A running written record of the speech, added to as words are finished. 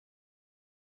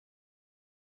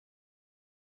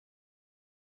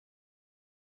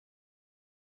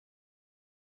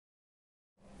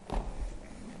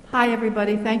Hi,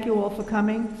 everybody. Thank you all for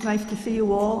coming. It's nice to see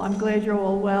you all. I'm glad you're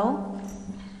all well.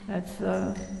 That's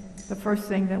the first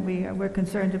thing that we're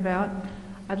concerned about.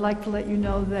 I'd like to let you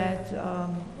know that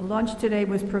lunch today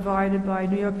was provided by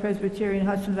New York Presbyterian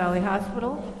Hudson Valley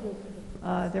Hospital.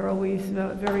 They're always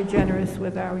very generous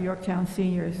with our Yorktown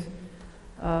seniors.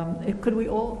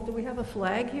 Do we have a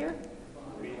flag here?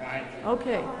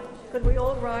 Okay. Could we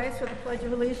all rise for the Pledge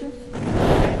of Allegiance?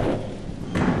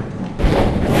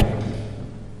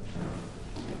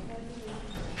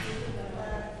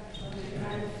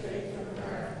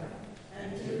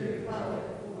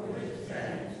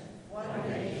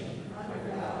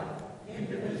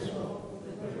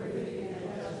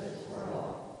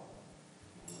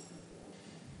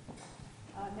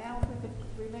 Now, if we could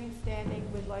remain standing,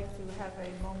 we'd like to have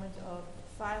a moment of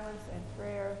silence and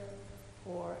prayer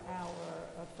for our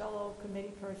fellow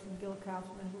committee person, Gil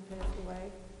Kaufman, who passed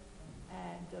away.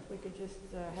 And if we could just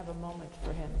have a moment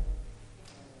for him.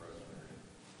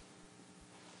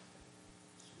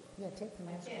 Yeah, take the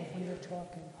mask off when you're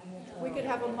talking. We could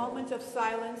have a moment of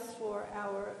silence for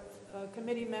our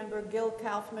committee member, Gil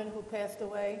Kaufman, who passed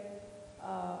away.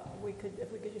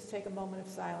 If we could just take a moment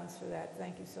of silence for that.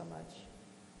 Thank you so much.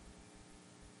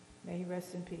 May he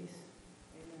rest in peace.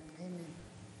 Amen.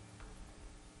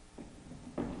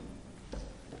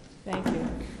 Thank you.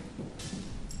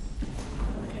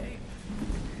 Okay.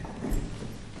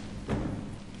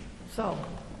 So,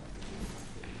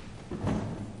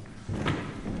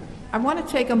 I want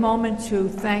to take a moment to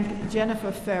thank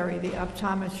Jennifer Ferry, the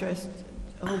optometrist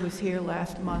who was here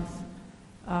last month.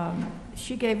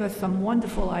 She gave us some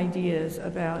wonderful ideas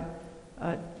about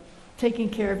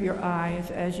taking care of your eyes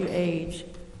as you age.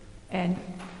 And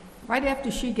right after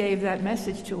she gave that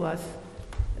message to us,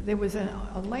 there was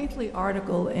a lengthy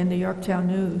article in the Yorktown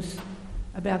News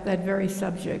about that very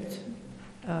subject.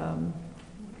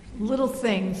 Little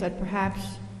things that perhaps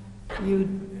you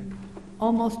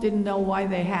almost didn't know why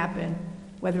they happen,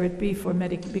 whether it be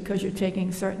because you're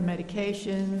taking certain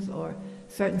medications or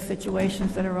certain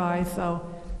situations that arise. So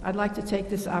I'd like to take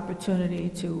this opportunity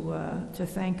to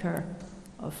thank her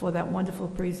for that wonderful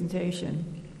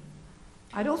presentation.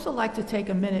 I'd also like to take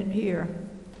a minute here,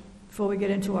 before we get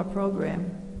into our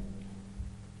program,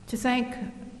 to thank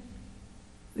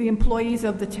the employees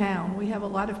of the town. We have a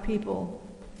lot of people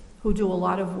who do a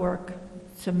lot of work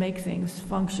to make things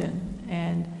function,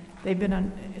 and they've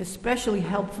been especially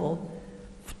helpful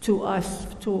to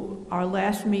us, to our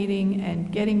last meeting,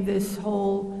 and getting this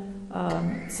whole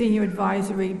senior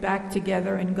advisory back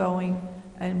together and going.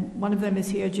 And one of them is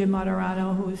here, Jim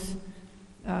Moderano, who's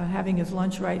having his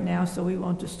lunch right now, so we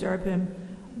won't disturb him.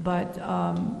 But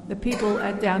the people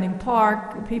at Downing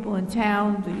Park, the people in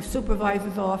town, the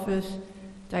supervisor's office,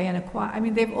 Diana Qua,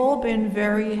 they've all been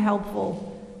very helpful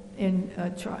in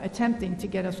attempting to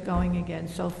get us going again.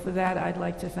 So for that, I'd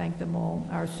like to thank them all.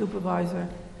 Our supervisor,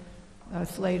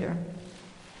 Slater.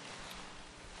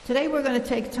 Today we're going to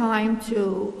take time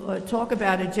to talk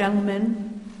about a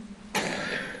gentleman,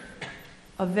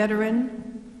 a veteran,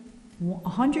 a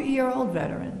 100-year-old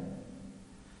veteran,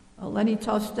 Lenny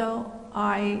Tosto.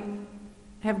 I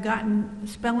have gotten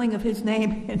spelling of his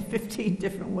name in 15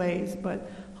 different ways,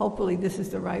 but hopefully this is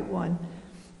the right one.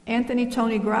 Anthony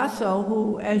Tony Grasso,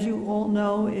 who, as you all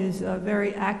know, is a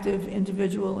very active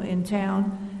individual in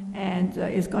town and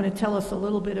is going to tell us a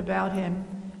little bit about him.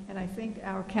 And I think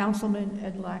our councilman,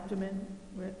 Ed Lachterman,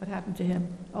 what happened to him?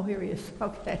 Oh, here he is.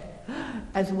 Okay,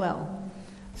 as well.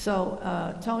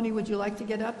 So, Tony, would you like to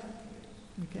get up?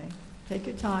 Okay, take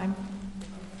your time.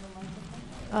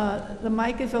 The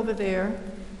mic is over there.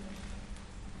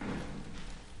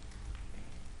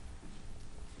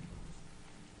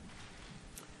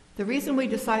 The reason we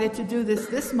decided to do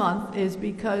this month is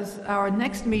because our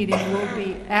next meeting will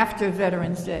be after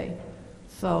Veterans Day.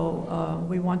 So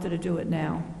we wanted to do it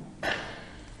now.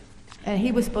 And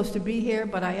he was supposed to be here,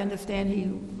 but I understand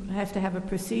he has to have a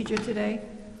procedure today,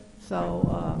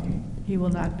 so he will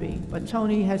not be. But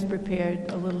Tony has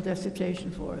prepared a little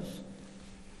dissertation for us.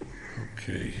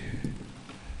 Okay.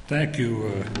 Thank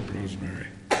you, Rosemary.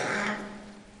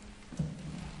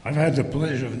 I've had the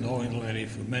pleasure of knowing Lenny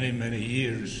for many, many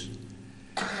years.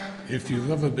 If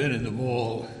you've ever been in the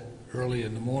mall early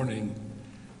in the morning,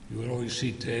 you would always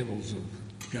see tables of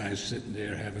guys sitting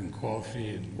there having coffee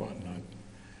and whatnot.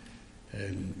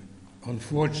 And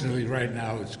unfortunately, right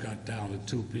now, it's got down to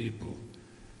two people,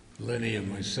 Lenny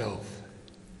and myself.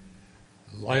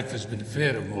 Life has been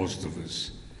fair to most of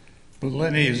us, but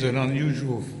Lenny is an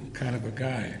unusual kind of a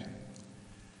guy.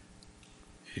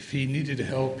 If he needed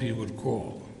help, he would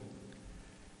call.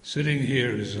 Sitting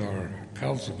here is our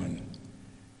councilman.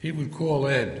 he would call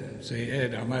Ed and say,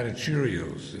 Ed, I'm out of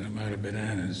Cheerios and I'm out of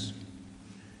bananas.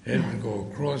 Ed would go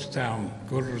across town,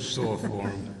 go to the store for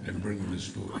him, and bring him his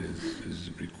food, his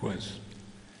request.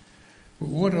 But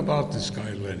what about this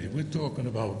guy, Lenny? We're talking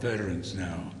about veterans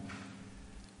now.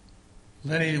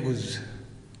 Lenny was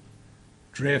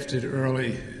drafted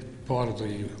early, part of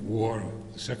the war,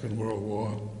 the Second World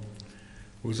War,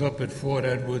 was up at Fort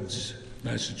Edwards,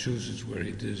 Massachusetts, where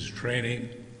he did his training,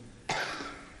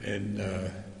 and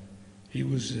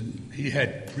he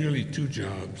had really two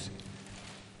jobs.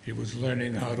 He was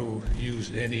learning how to use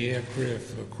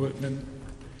anti-aircraft equipment,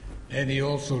 and he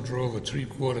also drove a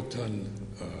 3/4-ton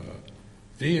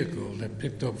vehicle that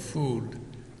picked up food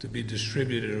to be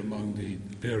distributed among the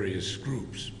various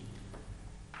groups.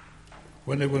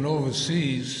 When they went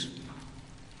overseas,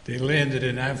 they landed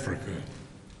in Africa.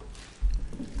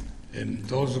 And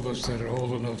those of us that are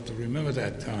old enough to remember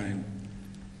that time,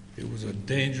 it was a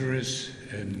dangerous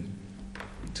and,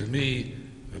 to me,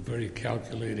 a very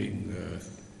calculating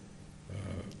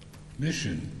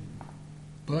mission.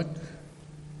 But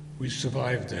we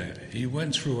survived that. He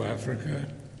went through Africa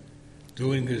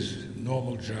doing his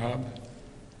normal job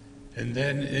and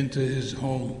then into his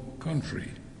home country,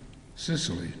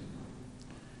 Sicily,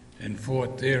 and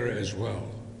fought there as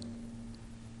well.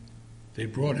 They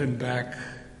brought him back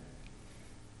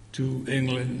to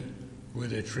England where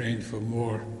they trained for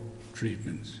more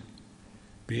treatments.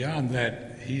 Beyond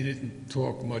that, he didn't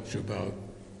talk much about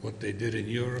what they did in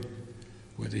Europe.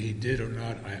 Whether he did or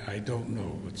not, I don't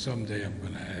know, but someday I'm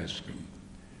going to ask him.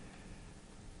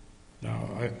 Now,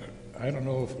 I don't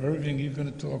know if, Irving, you're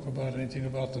going to talk about anything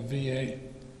about the VA?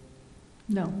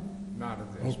 No. Not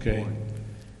at this Okay. point.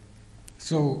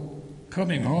 So,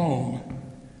 coming home,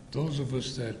 those of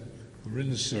us that were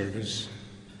in the service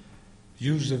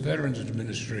used the Veterans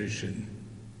Administration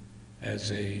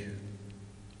as a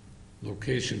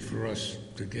location for us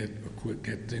to get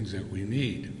things that we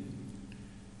need.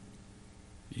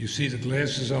 You see the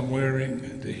glasses I'm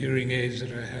wearing, the hearing aids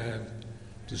that I have,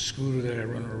 the scooter that I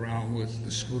run around with,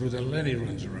 the scooter that Lenny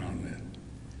runs around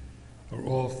in, are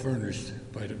all furnished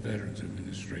by the Veterans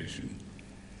Administration.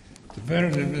 The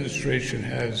Veterans Administration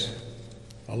has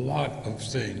a lot of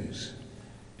things.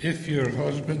 If your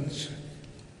husbands,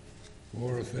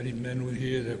 or if any men were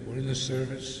here that were in the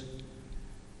service,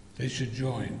 they should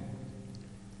join.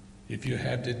 If you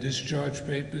have the discharge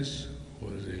papers, or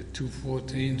the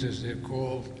 214s as they're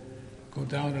called, go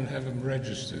down and have them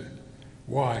register.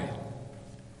 Why?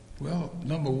 Well,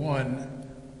 number one,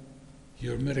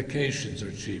 your medications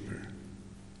are cheaper.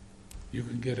 You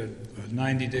can get a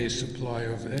 90-day supply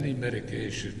of any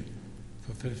medication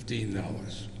for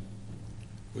 $15,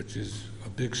 which is a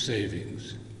big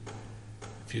savings.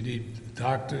 If you need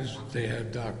doctors, they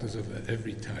have doctors of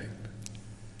every type.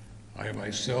 I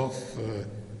myself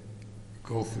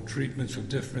go for treatments of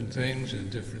different things and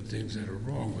different things that are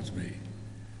wrong with me.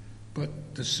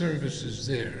 But the service is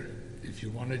there. If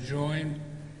you want to join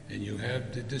and you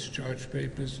have the discharge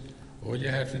papers, all you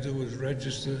have to do is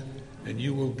register and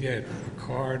you will get a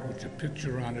card with your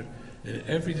picture on it and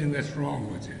everything that's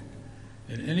wrong with you.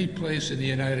 In any place in the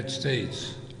United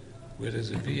States where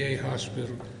there's a VA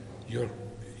hospital, your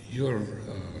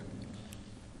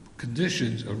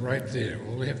conditions are right there.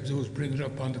 All they have to do is bring it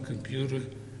up on the computer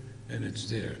and it's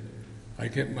there. I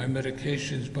get my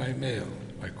medications by mail.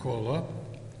 I call up,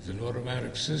 it's an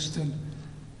automatic system,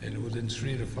 and within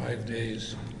 3 to 5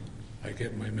 days, I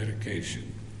get my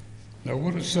medication. Now,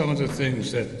 what are some of the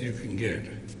things that you can get?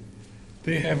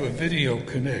 They have a video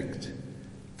connect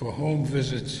for home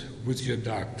visits with your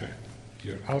doctor,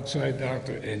 your outside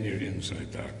doctor and your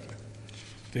inside doctor.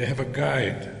 They have a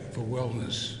guide for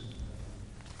wellness.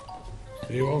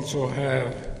 They also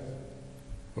have,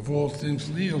 of all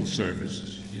things, legal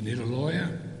services. You need a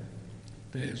lawyer?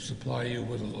 They supply you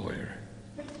with a lawyer.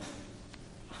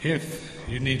 If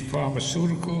you need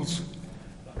pharmaceuticals,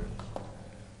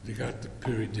 they got the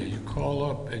period there. You call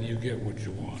up and you get what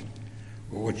you want,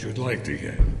 or what you'd like to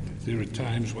get. There are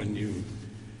times when you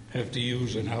have to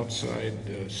use an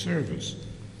outside service.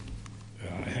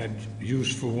 I had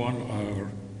use for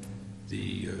one,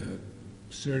 the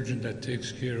surgeon that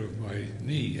takes care of my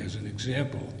knee, as an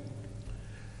example.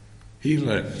 He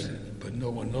left, but no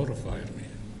one notified me.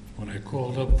 When I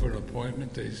called up for an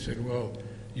appointment, they said, well,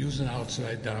 use an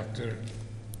outside doctor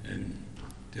and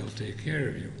they'll take care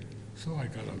of you. So I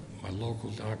got my local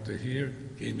doctor here,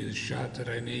 gave me the shot that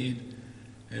I need,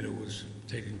 and it was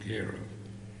taken care of.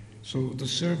 So the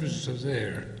services are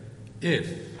there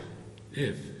if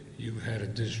you had a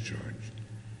discharge.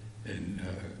 And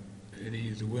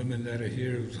any of the women that are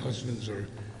here whose husbands are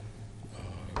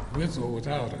with or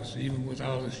without us. Even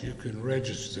without us, you can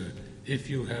register if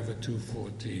you have a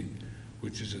 214,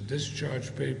 which is a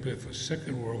discharge paper for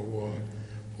Second World War,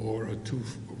 or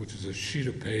which is a sheet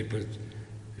of paper.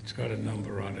 It's got a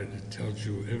number on it. It tells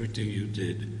you everything you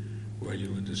did while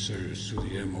you were in the service through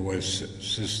the MOS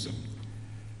system.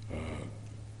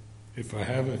 If I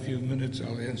have a few minutes,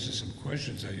 I'll answer some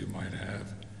questions that you might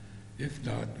have. If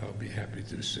not, I'll be happy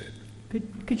to sit.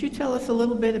 Could you tell us a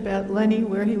little bit about Lenny,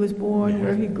 where he was born,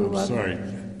 where he grew up? Sorry.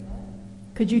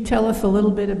 Could you tell us a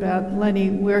little bit about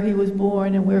Lenny, where he was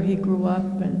born and where he grew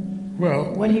up, and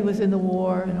when he was in the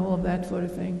war and all of that sort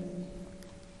of thing?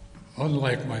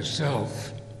 Unlike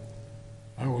myself,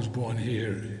 I was born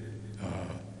here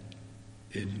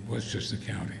in Westchester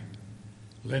County.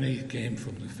 Lenny came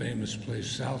from the famous place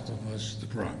south of us, the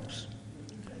Bronx.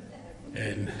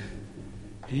 And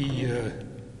he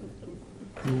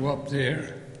grew up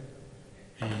there.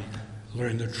 He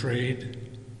learned the trade.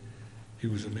 He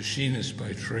was a machinist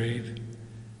by trade.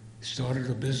 He started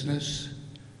a business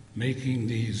making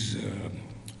these,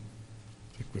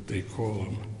 what they call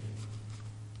them,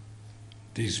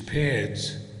 these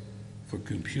pads for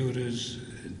computers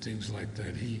and things like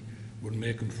that. He would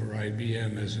make them for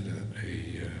IBM as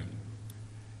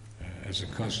a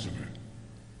customer.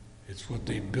 It's what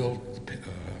they built, I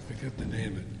forget the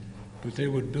name of it, but they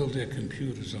would build their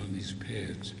computers on these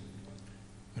pads.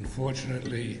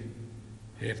 Unfortunately,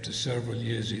 after several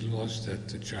years, he lost that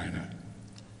to China,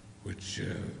 which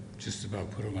just about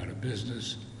put him out of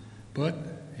business, but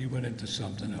he went into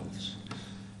something else.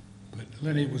 But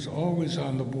Lenny was always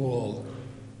on the ball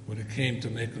when it came to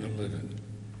making a living.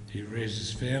 He raised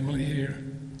his family here,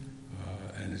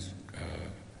 and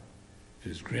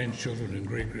his grandchildren and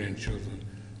great-grandchildren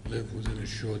lived within a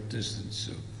short distance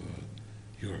of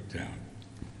Yorktown.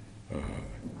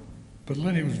 But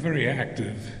Lenny was very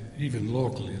active, even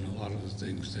locally, in a lot of the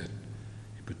things that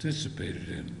he participated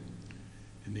in.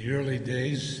 In the early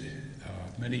days,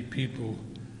 many people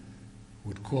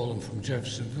would call him from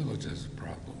Jefferson Village as a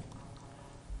problem.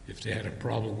 If they had a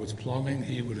problem with plumbing,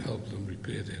 he would help them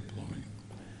repair their plumbing.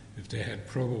 If they had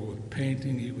trouble with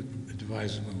painting, he would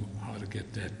advise them on how to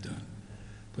get that done.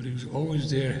 But he was always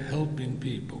there helping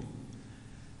people.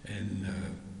 And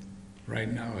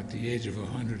right now, at the age of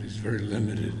 100, he's very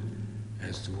limited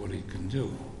as to what he can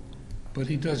do. But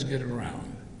he does get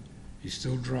around. He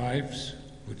still drives,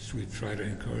 which we try to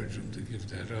encourage him to give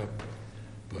that up.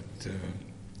 But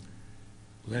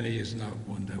Lenny is not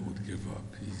one that would give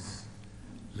up. He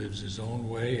lives his own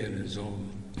way and his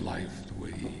own life the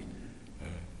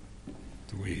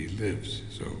way he lives.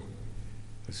 So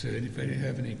I said, anybody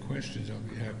have any questions, I'll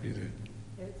be happy to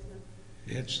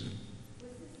answer them.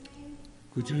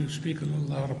 Could you speak a little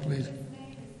louder, please? His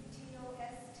name is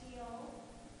T-O-S-T-O.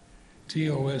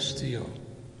 T-O-S-T-O.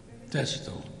 Testo. Yes,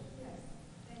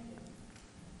 thank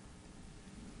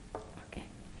you. Okay.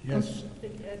 Yes.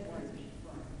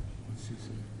 What's he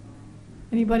say?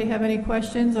 Anybody have any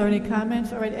questions or any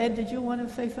comments? All right, Ed, did you want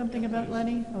to say something about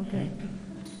Lenny? Okay.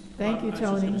 Thank you, I was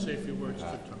just going Tony. to say a few words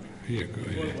to Tony. Here, go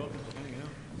ahead. Well,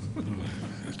 anyhow.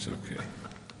 That's okay.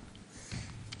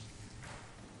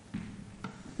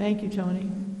 Thank you,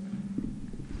 Tony.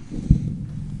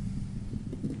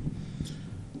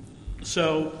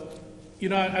 So,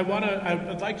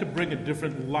 I'd like to bring a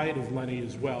different light of Lenny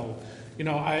as well.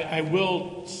 I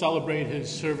will celebrate his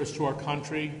service to our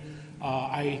country.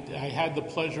 I had the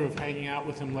pleasure of hanging out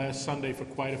with him last Sunday for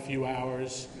quite a few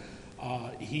hours.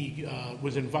 He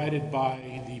was invited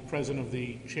by the president of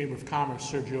the Chamber of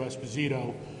Commerce, Sergio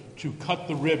Esposito, to cut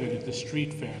the ribbon at the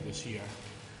street fair this year.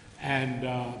 And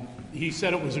he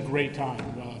said it was a great time,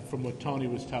 from what Tony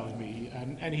was telling me,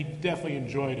 and he definitely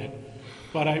enjoyed it.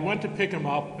 But I went to pick him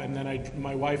up, and then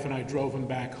my wife and I drove him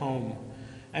back home.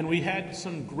 And we had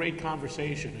some great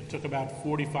conversation. It took about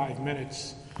 45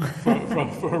 minutes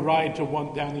for a ride to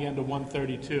down the end of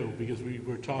 132 because we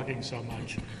were talking so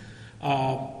much.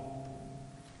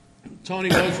 Tony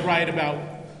was right about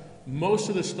most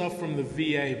of the stuff from the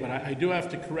VA, but I do have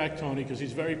to correct Tony because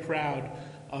he's very proud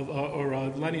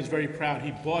Lenny's very proud.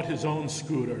 He bought his own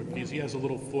scooter because he has a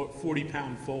little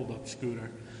 40-pound fold-up scooter.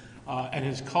 And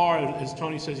his car, as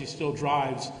Tony says, he still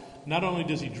drives. Not only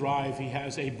does he drive, he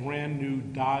has a brand new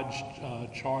Dodge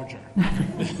Charger.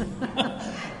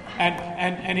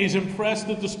 and he's impressed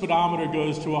that the speedometer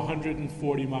goes to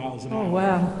 140 miles an hour. Oh,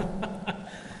 wow.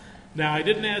 Now, I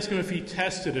didn't ask him if he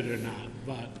tested it or not,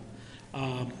 but...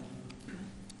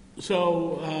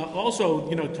 also,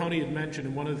 Tony had mentioned,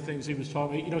 and one of the things he was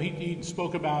talking, he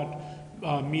spoke about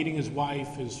meeting his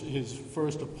wife, his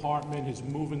first apartment, his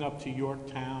moving up to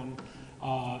Yorktown.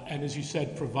 And as you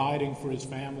said, providing for his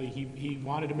family. He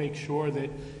wanted to make sure that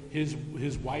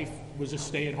his wife was a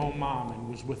stay-at-home mom and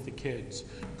was with the kids.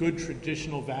 Good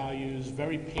traditional values,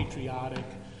 very patriotic.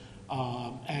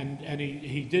 And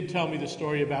he did tell me the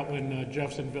story about when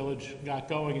Jefferson Village got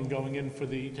going and going in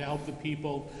to help the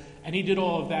people. And he did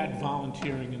all of that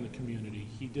volunteering in the community.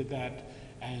 He did that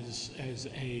as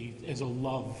a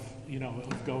love,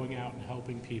 of going out and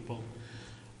helping people.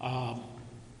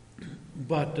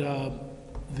 But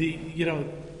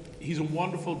he's a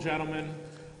wonderful gentleman.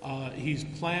 He's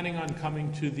planning on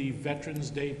coming to the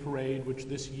Veterans Day Parade, which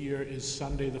this year is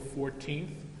Sunday the 14th.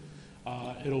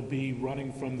 It'll be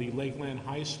running from the Lakeland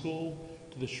High School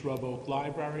to the Shrub Oak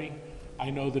Library. I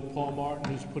know that Paul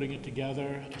Martin, who's putting it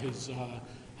together, is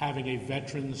having a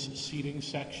veterans seating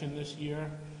section this year.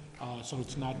 So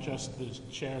it's not just the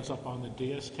chairs up on the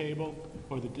dais table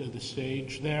or the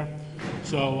stage there.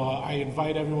 So I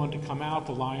invite everyone to come out.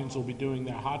 The Lions will be doing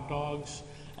their hot dogs,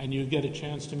 and you get a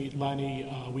chance to meet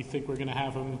Lenny. We think we're going to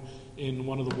have him in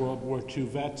one of the World War II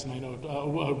vets, and I know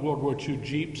World War II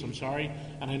Jeeps. I'm sorry,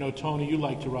 and I know Tony, you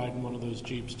like to ride in one of those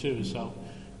Jeeps too. So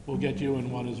we'll get you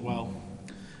in one as well.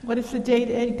 What is the date,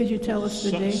 Ed? Could you tell us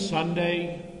the date?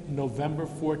 Sunday, November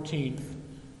 14th.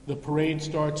 The parade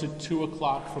starts at 2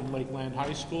 o'clock from Lakeland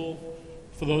High School.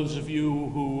 For those of you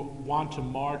who want to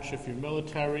march, if you're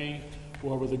military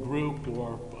or with a group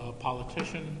or a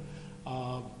politician,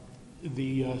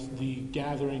 the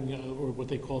gathering, or what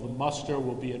they call the muster,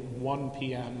 will be at 1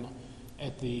 p.m.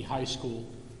 at the high school,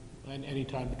 and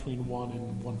anytime between 1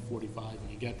 and 1:45 when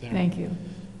you get there. Thank you.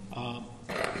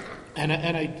 And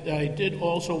I did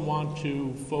also want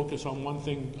to focus on one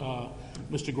thing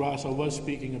Mr. Grasso was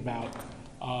speaking about,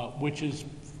 which is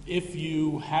if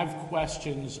you have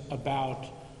questions about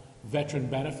veteran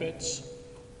benefits,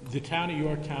 the town of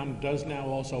Yorktown does now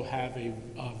also have a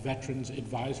Veterans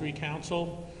Advisory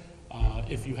Council.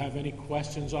 If you have any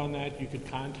questions on that, you could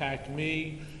contact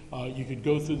me. You could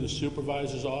go through the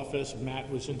supervisor's office. Matt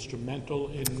was instrumental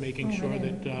in making sure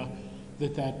that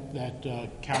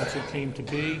council came to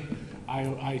be.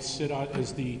 I sit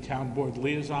as the town board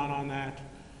liaison on that,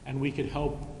 and we could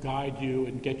help guide you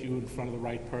and get you in front of the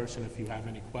right person if you have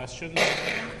any questions.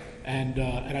 And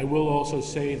I will also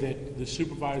say that the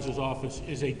supervisor's office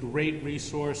is a great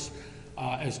resource.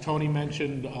 As Tony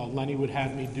mentioned, Lenny would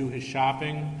have me do his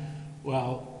shopping.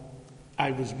 Well, I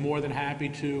was more than happy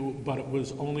to, but it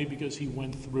was only because he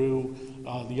went through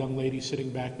the young lady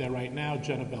sitting back there right now,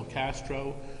 Jenna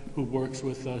Belcastro, who works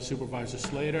with Supervisor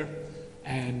Slater,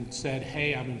 and said,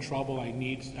 hey, I'm in trouble, I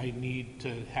need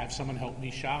to have someone help me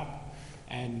shop.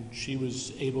 And she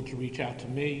was able to reach out to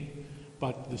me.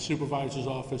 But the supervisor's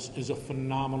office is a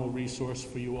phenomenal resource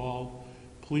for you all.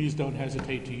 Please don't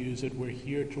hesitate to use it. We're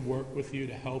here to work with you,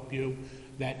 to help you.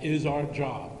 That is our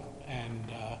job,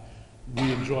 and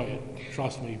we enjoy it,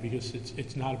 trust me, because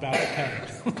it's not about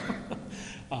the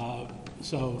pay.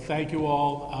 So thank you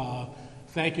all.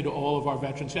 Thank you to all of our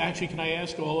veterans. Actually, can I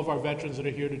ask all of our veterans that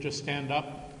are here to just stand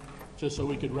up, just so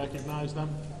we could recognize them?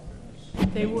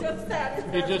 They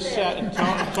just sat.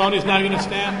 Tony's not going to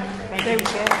stand? Thank you,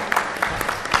 sir.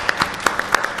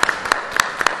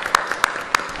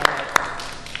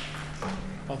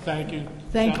 Well, thank you.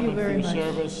 Thank you gentlemen, very for your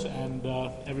much. service, and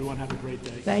everyone have a great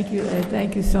day. Thank you, Ed.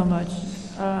 Thank you so much.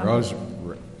 Rose,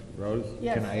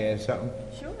 Yes. can I add something?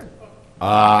 Sure.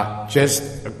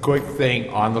 Just a quick thing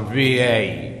on the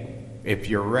VA. If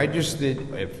you're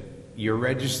registered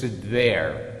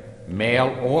there,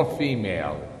 male or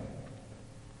female,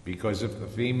 because if the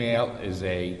female is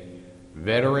a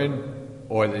veteran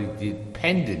or the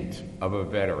dependent of a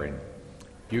veteran,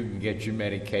 you can get your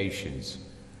medications.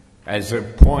 As a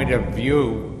point of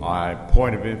view,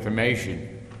 point of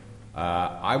information,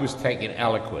 I was taking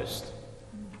Eliquis.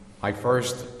 My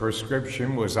first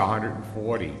prescription was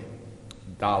 $140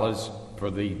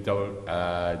 for the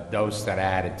dose that I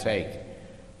had to take.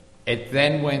 It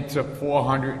then went to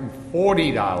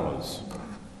 $440,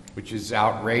 which is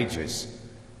outrageous.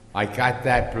 I got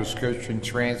that prescription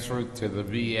transferred to the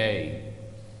VA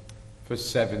for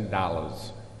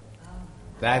 $7.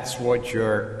 That's what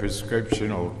your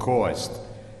prescription will cost.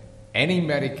 Any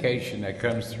medication that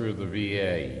comes through the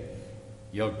VA,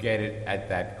 you'll get it at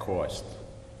that cost.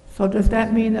 So does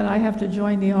that mean that I have to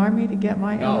join the Army to get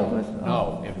my Eliquis?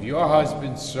 No. If your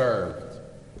husband served,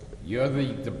 you're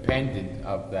the dependent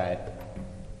of that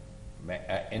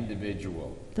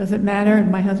individual. Does it matter?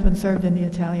 My husband served in the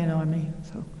Italian Army,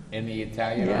 so. In the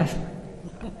Italian Yes. Army?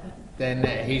 Then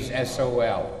he's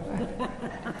SOL.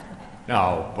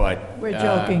 No, but... We're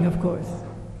joking, of course.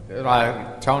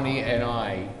 Tony and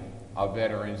I are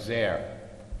veterans there.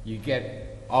 You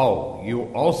get Oh,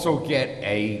 you also get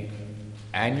a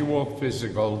annual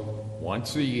physical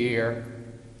once a year,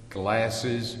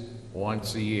 glasses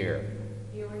once a year.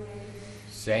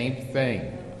 Same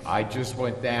thing. I just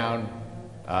went down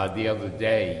the other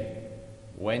day,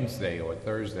 Wednesday or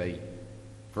Thursday,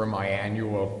 for my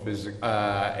annual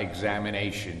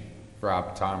examination for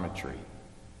optometry.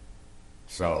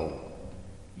 So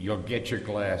you'll get your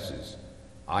glasses.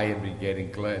 I have been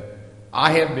getting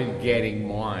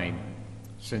mine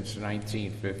since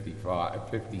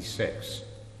 1956.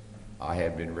 I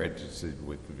have been registered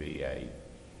with the VA.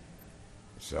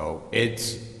 So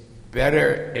it's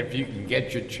better if you can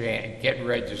get get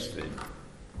registered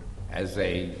as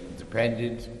a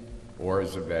dependent or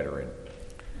as a veteran.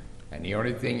 And the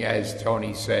only thing, as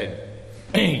Tony said,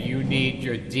 you need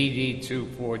your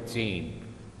DD-214.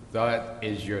 That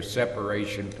is your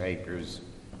separation papers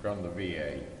from the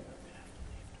VA.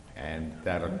 And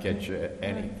that'll get you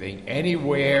anything,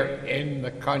 anywhere in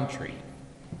the country.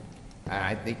 And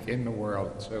I think in the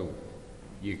world too,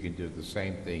 you can do the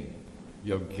same thing.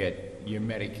 You'll get your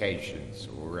medications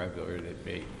wherever it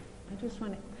be. I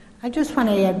just want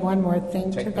to add one more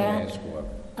thing Take to the that. mask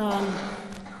off.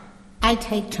 I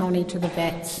take Tony to the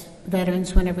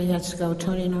veterans whenever he has to go.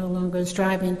 Tony no longer is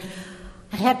driving.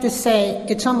 I have to say,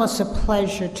 it's almost a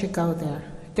pleasure to go there.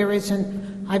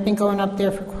 I've been going up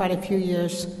there for quite a few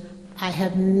years. I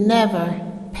have never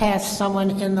passed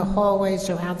someone in the hallways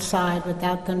or outside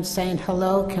without them saying,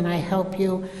 hello, can I help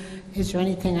you? Is there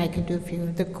anything I can do for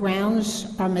you? The grounds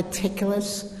are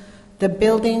meticulous. The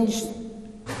buildings,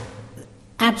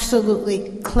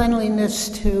 absolutely cleanliness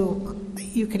to,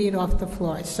 you could eat off the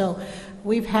floor. So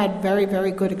we've had very,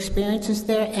 very good experiences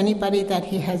there. Anybody that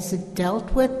he has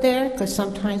dealt with there, because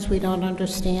sometimes we don't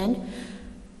understand,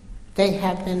 they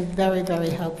have been very, very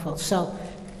helpful. So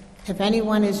if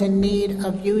anyone is in need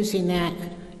of using that,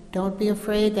 don't be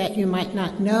afraid that you might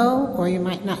not know or you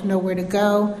might not know where to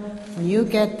go. When you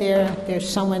get there, there's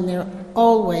someone there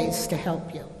always to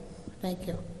help you. Thank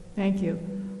you. Thank you.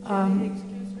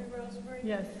 Excuse me, Rosemary?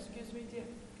 Yes. Excuse me, dear.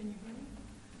 Can you hear me?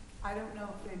 I don't know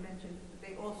if they mentioned,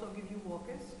 they also give you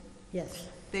walkers. Yes.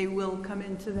 They will come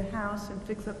into the house and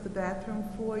fix up the bathroom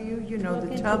for you, you know,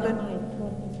 the tub and...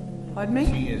 Pardon me?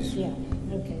 She is. Yeah,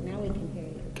 okay, now we can hear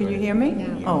you. Can you hear me?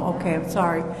 Now. Oh, okay, I'm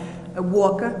sorry. A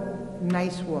walker,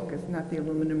 nice walkers, not the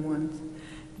aluminum ones.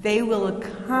 They will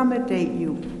accommodate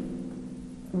you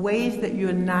ways that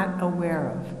you're not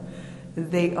aware of.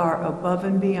 They are above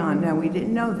and beyond. Now, we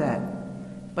didn't know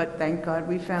that, but thank God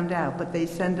we found out. But they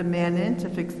send a man in to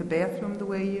fix the bathroom the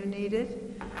way you need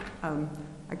it. I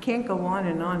can't go on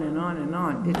and on and on and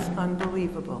on. It's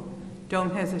unbelievable.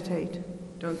 Don't hesitate.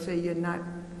 Don't say you're not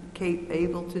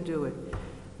able to do it.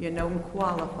 You don't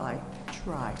qualify.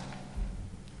 Try.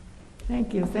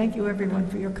 Thank you. Thank you, everyone,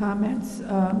 for your comments.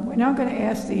 We're now going to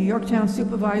ask the Yorktown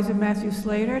Supervisor, Matthew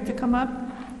Slater, to come up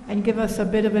and give us a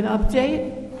bit of an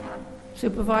update.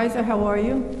 Supervisor, how are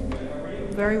you?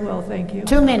 Very well, thank you.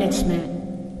 2 minutes, Matt.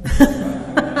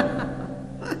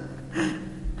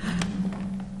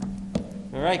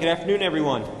 All right, good afternoon,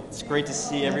 everyone. It's great to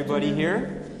see everybody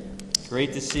here.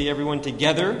 Great to see everyone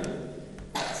together.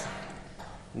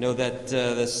 Know that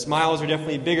the smiles are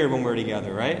definitely bigger when we're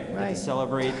together, right? Right. To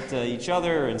celebrate each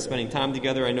other and spending time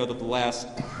together. I know that the last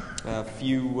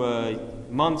few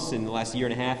months and the last year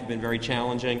and a half have been very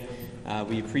challenging.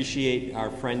 We appreciate our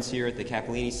friends here at the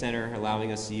Cappellini Center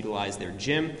allowing us to utilize their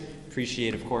gym.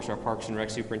 Appreciate, of course, our Parks and Rec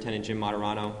Superintendent, Jim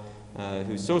Moderano,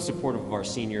 who's so supportive of our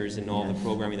seniors and all the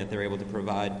programming that they're able to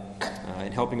provide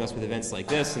and helping us with events like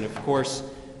this. And, of course,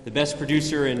 the best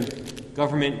producer in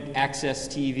government access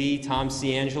TV, Tom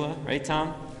Ciangela. Right,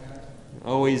 Tom?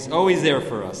 Always there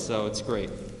for us, so it's great.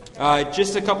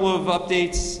 Just a couple of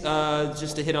updates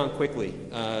just to hit on quickly.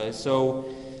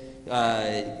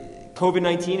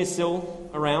 COVID-19 is still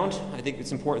around. I think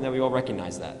it's important that we all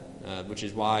recognize that, which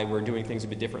is why we're doing things a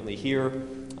bit differently here.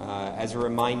 As a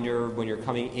reminder, when you're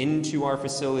coming into our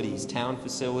facilities, town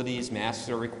facilities, masks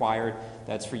are required.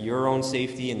 That's for your own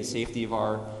safety and the safety of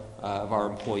our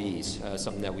employees,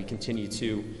 something that we continue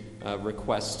to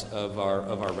request of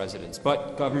our residents.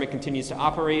 But government continues to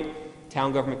operate.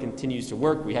 Town government continues to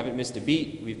work. We haven't missed a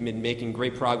beat. We've been making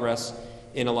great progress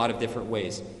in a lot of different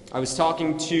ways. I was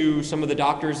talking to some of the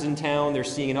doctors in town. They're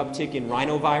seeing an uptick in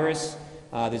rhinovirus.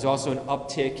 There's also an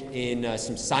uptick in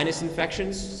some sinus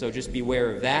infections, so just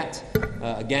beware of that.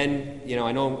 Again,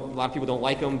 I know a lot of people don't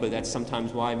like them, but that's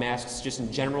sometimes why masks, just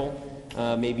in general,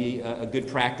 may be a good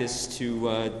practice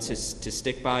to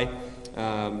stick by.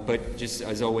 But just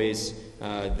as always,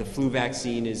 the flu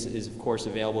vaccine is of course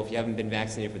available. If you haven't been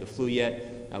vaccinated for the flu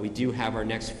yet, We do have our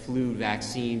next flu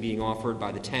vaccine being offered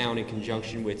by the town in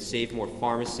conjunction with Save More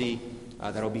Pharmacy.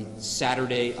 That'll be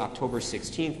Saturday, October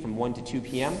 16th from 1 to 2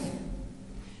 p.m.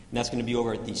 And that's going to be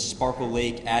over at the Sparkle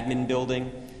Lake Admin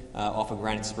Building off of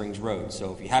Granite Springs Road.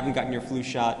 So if you haven't gotten your flu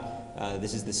shot,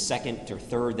 this is the second or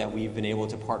third that we've been able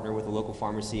to partner with a local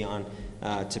pharmacy on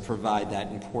to provide that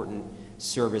important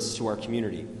service to our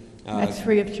community. That's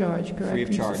free of charge, correct? Free of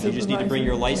Mr. charge. You just need to bring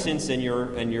your Supervisor? license and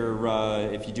your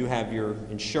if you do have your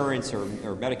insurance or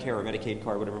Medicare or Medicaid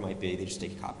card, whatever it might be, they just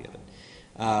take a copy of it.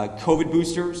 COVID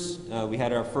boosters. We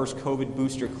had our first COVID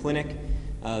booster clinic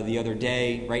the other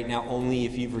day. Right now, only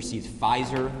if you've received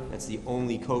Pfizer. That's the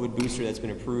only COVID booster that's been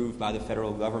approved by the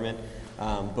federal government.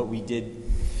 But we did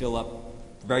fill up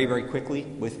very, very quickly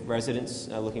with residents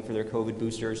looking for their COVID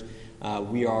boosters.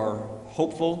 We are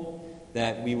hopeful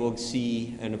that we will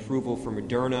see an approval for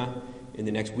Moderna in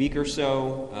the next week or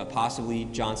so, possibly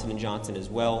Johnson & Johnson as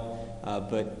well.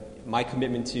 But my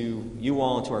commitment to you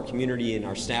all and to our community and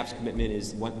our staff's commitment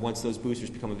is once those boosters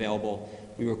become available,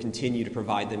 we will continue to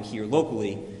provide them here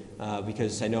locally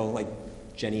because I know, like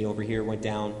Jenny over here went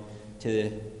down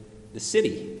to the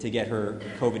city to get her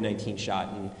COVID-19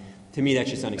 shot, and to me that's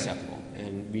just unacceptable.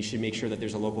 And we should make sure that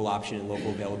there's a local option and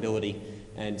local availability.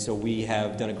 And so we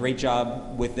have done a great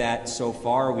job with that so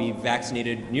far. We've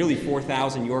vaccinated nearly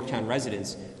 4,000 Yorktown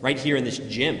residents right here in this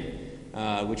gym,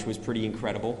 which was pretty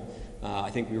incredible.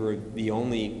 I think we were the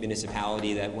only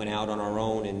municipality that went out on our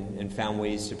own and found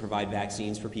ways to provide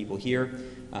vaccines for people here.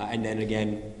 And then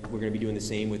again, we're going to be doing the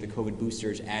same with the COVID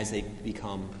boosters as they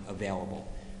become available.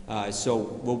 So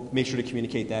we'll make sure to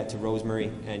communicate that to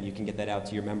Rosemary, and you can get that out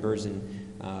to your members. And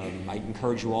I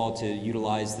encourage you all to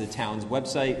utilize the town's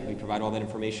website. We provide all that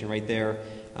information right there.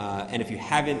 And if you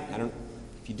haven't,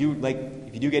 if you do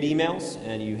get emails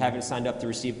and you haven't signed up to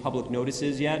receive public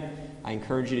notices yet, I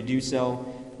encourage you to do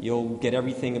so. You'll get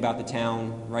everything about the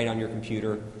town right on your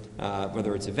computer,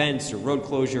 whether it's events or road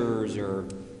closures or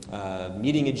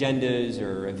meeting agendas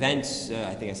or events.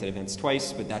 I think I said events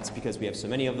twice, but that's because we have so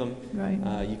many of them.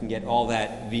 Right. You can get all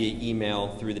that via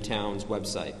email through the town's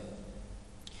website.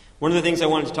 One of the things I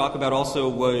wanted to talk about also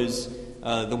was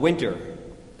the winter.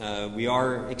 We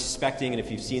are expecting, and if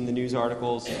you've seen the news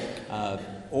articles,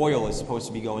 oil is supposed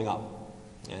to be going up,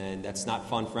 and that's not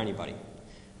fun for anybody.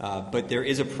 But there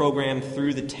is a program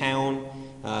through the town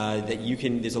that you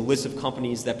can, there's a list of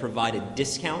companies that provide a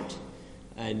discount,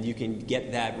 and you can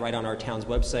get that right on our town's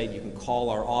website. You can call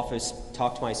our office,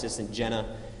 talk to my assistant Jenna.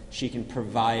 She can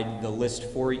provide the list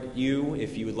for you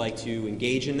if you would like to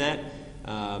engage in that.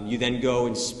 You then go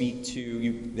and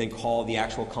you then call the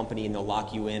actual company and they'll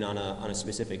lock you in on a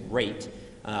specific rate.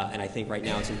 And I think right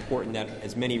now it's important that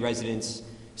as many residents,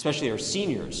 especially our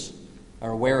seniors,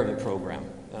 are aware of the program.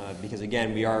 Because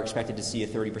again, we are expected to see a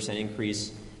 30%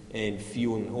 increase in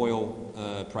fuel and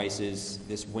oil prices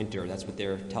this winter. That's what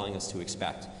they're telling us to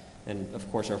expect. And of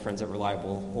course, our friends at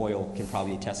Reliable Oil can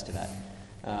probably attest to that.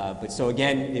 But so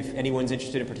again, if anyone's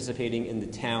interested in participating in the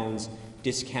town's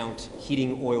discount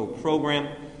heating oil program,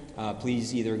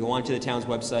 please either go onto the town's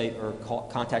website or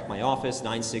contact my office,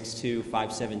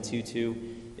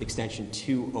 962-5722, extension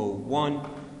 201.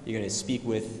 You're going to speak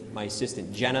with my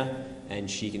assistant, Jenna, and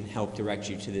she can help direct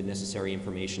you to the necessary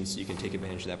information so you can take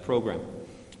advantage of that program.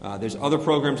 There's other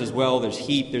programs as well. There's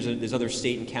HEAP. There's other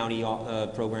state and county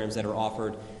programs that are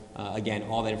offered. Again,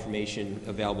 all that information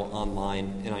available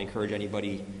online, and I encourage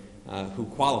anybody who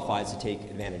qualifies to take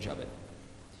advantage of it.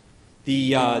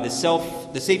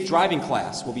 The safe driving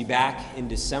class will be back in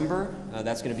December.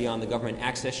 That's going to be on the Government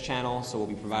Access Channel, so we'll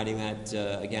be providing that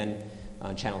again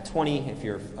on Channel 20 if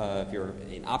you're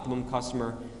an Optimum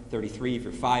customer, 33 if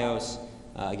you're FiOS.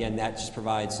 Again, that just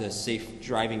provides safe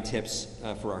driving tips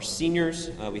for our seniors.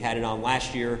 We had it on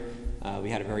last year. We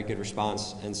had a very good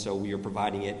response, and so we are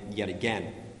providing it yet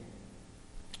again.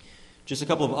 Just a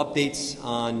couple of updates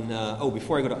on,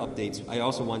 before I go to updates, I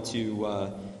also want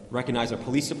to recognize our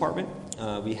police department.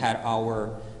 We had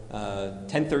our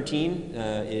 1013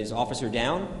 is Officer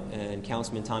Down, and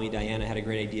Councilman Tommy Diana had a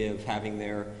great idea of having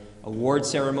their award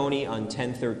ceremony on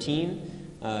 1013.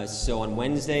 So on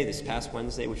Wednesday, this past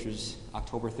Wednesday, which was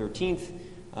October 13th,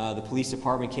 the police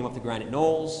department came up to Granite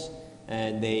Knolls,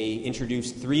 and they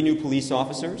introduced 3 new police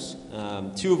officers,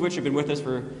 2 of which have been with us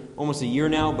for almost a year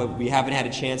now, but we haven't had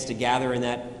a chance to gather in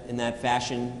that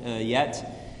fashion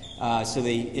yet. So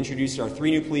they introduced our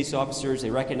 3 new police officers.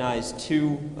 They recognized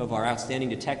 2 of our outstanding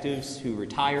detectives who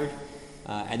retired,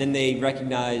 and then they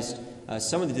recognized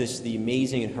some of the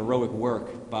amazing and heroic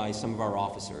work by some of our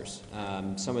officers.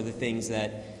 Some of the things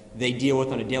that they deal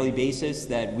with on a daily basis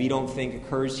that we don't think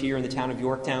occurs here in the town of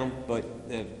Yorktown, but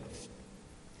the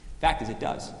fact is it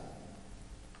does.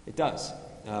 It does.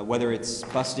 Whether it's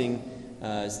busting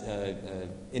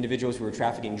individuals who are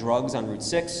trafficking drugs on Route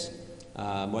 6,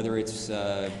 whether it's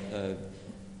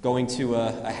going to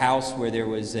a house where there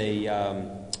was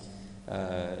an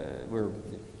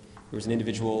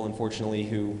individual, unfortunately,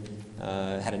 who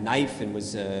had a knife and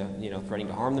was threatening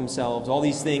to harm themselves. All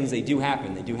these things, they do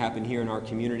happen. They do happen here in our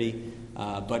community.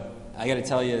 But I got to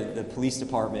tell you, the police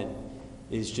department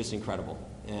is just incredible.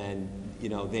 And,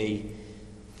 they,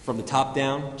 from the top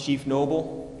down, Chief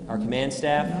Noble, our command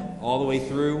staff, all the way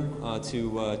through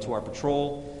to our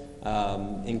patrol,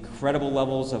 incredible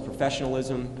levels of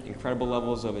professionalism, incredible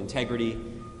levels of integrity,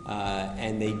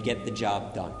 and they get the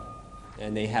job done.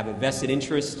 And they have a vested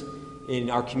interest in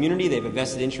our community. They have a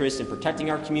vested interest in protecting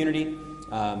our community.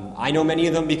 I know many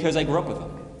of them because I grew up with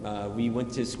them. We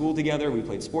went to school together, we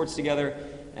played sports together,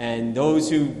 and those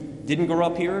who didn't grow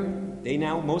up here, they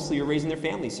now mostly are raising their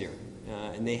families here.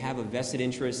 And they have a vested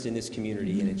interest in this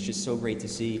community, and it's just so great to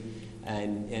see.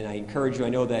 And I encourage you, I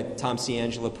know that Tom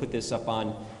Ciangela put this up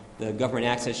on the Government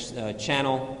Access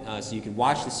channel, so you can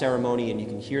watch the ceremony and you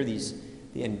can hear these.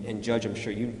 And Judge, I'm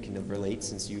sure you can relate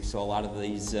since you saw a lot of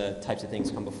these types of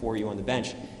things come before you on the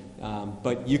bench.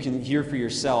 But you can hear for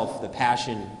yourself the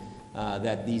passion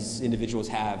that these individuals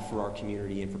have for our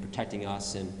community and for protecting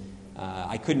us. And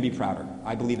I couldn't be prouder.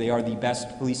 I believe they are the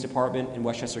best police department in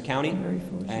Westchester County.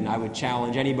 And I would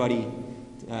challenge anybody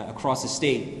across the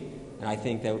state. And I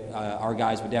think that our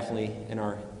guys would definitely, and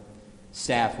our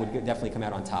staff would definitely come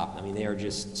out on top. I mean, they are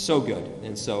just so good.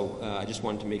 And so I just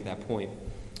wanted to make that point.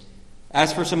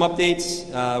 As for some updates,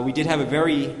 we did have a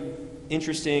very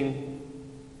interesting.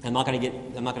 I'm not going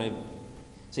to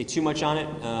say too much on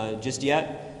it just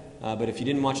yet. But if you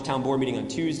didn't watch the town board meeting on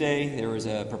Tuesday, there was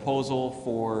a proposal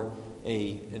for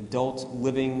an adult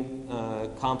living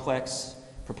complex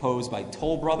proposed by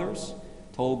Toll Brothers.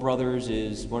 Toll Brothers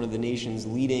is one of the nation's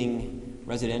leading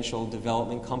residential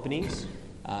development companies.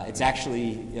 It's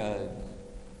actually.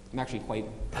 I'm actually quite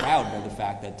proud of the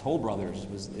fact that Toll Brothers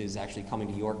is actually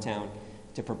coming to Yorktown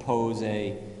to propose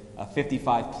a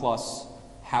 55-plus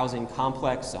housing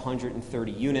complex,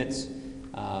 130 units,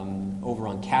 over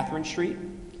on Catherine Street.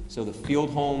 So the field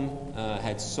home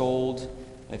had sold.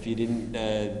 If you didn't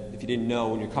know,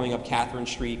 when you're coming up Catherine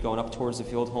Street, going up towards the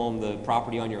field home, the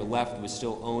property on your left was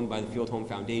still owned by the Field Home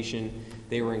Foundation.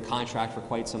 They were in contract for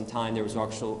quite some time. There was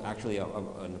actually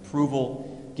an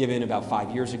approval given about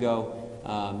 5 years ago.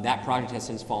 That project has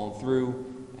since fallen through,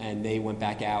 and they went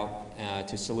back out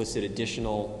to solicit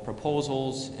additional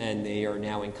proposals, and they are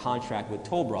now in contract with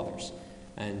Toll Brothers.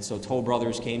 And so Toll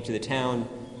Brothers came to the town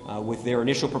with their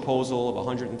initial proposal of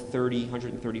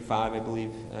 135, I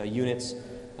believe, units,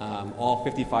 all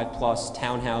 55-plus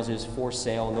townhouses for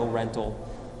sale, no rental.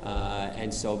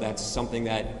 And so that's something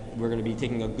that we're going to be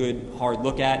taking a good, hard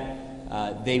look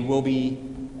at. They will be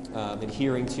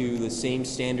adhering to the same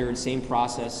standards, same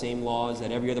process, same laws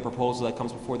that every other proposal that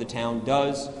comes before the town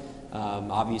does.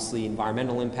 Obviously,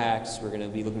 environmental impacts. We're going to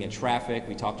be looking at traffic.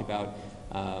 We talked about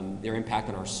their impact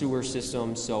on our sewer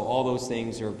system. So all those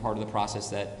things are part of the process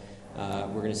that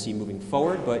we're going to see moving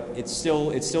forward. But it's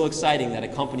still exciting that a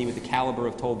company with the caliber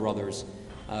of Toll Brothers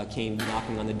came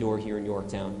knocking on the door here in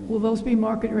Yorktown. Will those be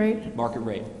market rate? Market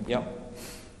rate, yep.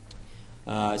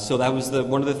 So that was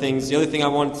one of the things. The other thing I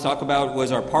wanted to talk about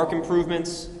was our park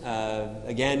improvements.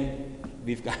 Again,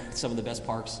 we've got some of the best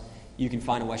parks you can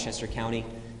find in Westchester County.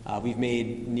 We've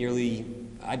made nearly,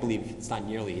 I believe it's not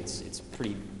nearly, it's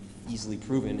pretty easily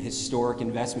proven, historic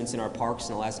investments in our parks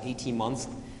in the last 18 months,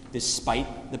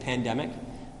 despite the pandemic.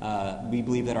 We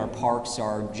believe that our parks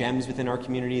are gems within our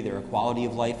community. They're a quality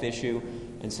of life issue.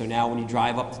 And so now when you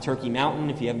drive up to Turkey Mountain,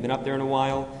 if you haven't been up there in a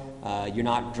while, you're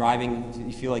not driving,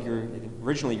 you feel like you're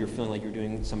feeling like you're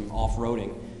doing some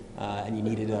off-roading, and you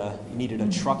needed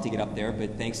a truck to get up there,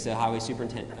 but thanks to Highway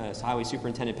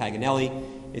Superintendent Paganelli,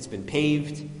 it's been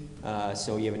paved,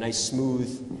 so you have a nice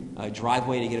smooth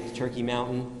driveway to get up to Turkey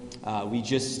Mountain. We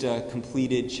just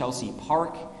completed Chelsea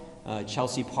Park.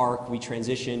 Chelsea Park, we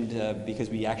transitioned because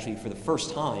we actually, for the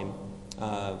first time,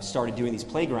 started doing these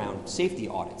playground safety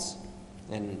audits.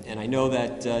 And I know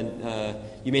that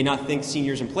you may not think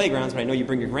seniors in playgrounds, but I know you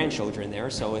bring your grandchildren there,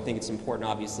 so I think it's important,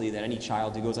 obviously, that any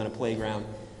child who goes on a playground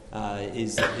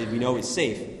we know is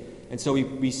safe. And so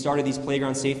we started these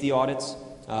playground safety audits.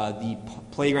 The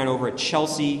playground over at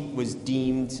Chelsea was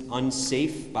deemed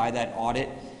unsafe by that audit.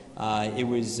 It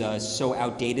was so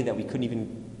outdated that we couldn't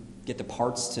even get the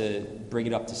parts to bring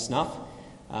it up to snuff.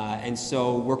 And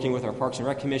so working with our Parks and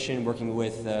Rec Commission, working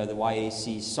with the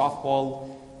YAC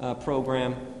softball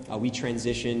program, we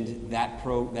transitioned that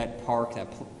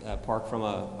park from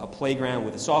a playground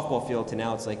with a softball field to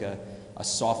now it's like a a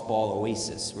softball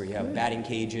oasis where you have batting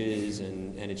cages,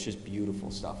 and it's just beautiful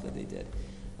stuff that they did.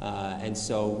 And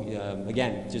so,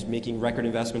 again, just making record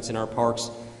investments in our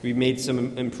parks. We've made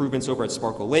some improvements over at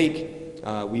Sparkle Lake.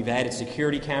 We've added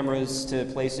security cameras to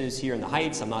places here in the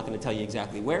Heights. I'm not going to tell you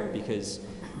exactly where because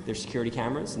they're security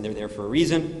cameras and they're there for a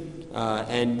reason.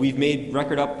 And we've made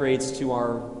record upgrades to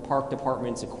our park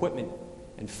department's equipment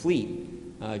and fleet.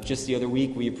 Just the other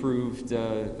week, we approved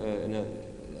a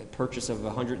purchase of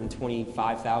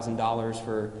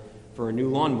 $125,000 for a new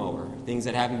lawnmower, things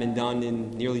that haven't been done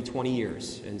in nearly 20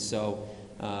 years. And so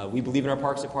we believe in our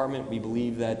Parks Department. We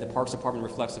believe that the Parks Department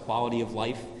reflects the quality of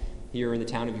life here in the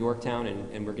town of Yorktown,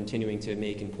 and we're continuing to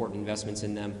make important investments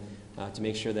in them to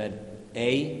make sure that,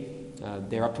 A,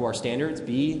 they're up to our standards,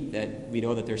 B, that we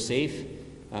know that they're safe,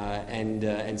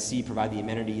 and C, provide the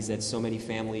amenities that so many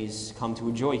families come to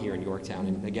enjoy here in Yorktown.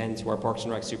 And again, to our Parks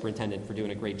and Rec superintendent for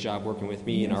doing a great job working with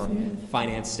me and our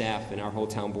finance staff and our whole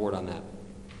town board on that.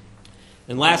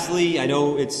 And lastly, I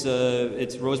know it's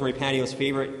Rosemary Panio's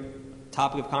favorite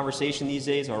topic of conversation these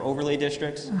days, our overlay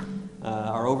districts.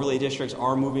 Our overlay districts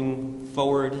are moving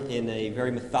forward in a very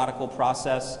methodical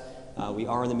process. We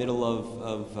are in the middle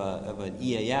of an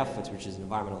EAF, which is an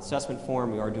environmental assessment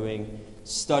form. We are doing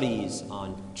studies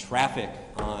on traffic,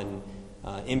 on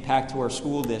impact to our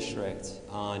school district,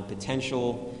 on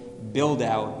potential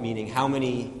build-out, meaning how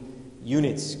many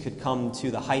units could come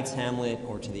to the Heights Hamlet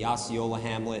or to the Osceola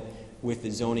Hamlet with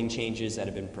the zoning changes that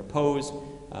have been proposed.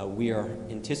 We are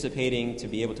anticipating to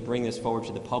be able to bring this forward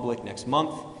to the public next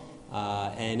month.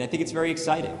 And I think it's very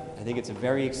exciting. I think it's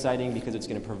very exciting because it's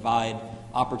going to provide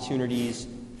opportunities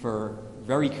for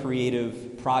very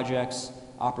creative projects,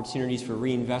 opportunities for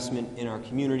reinvestment in our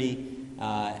community,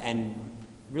 and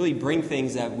really bring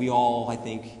things that we all, I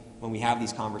think, when we have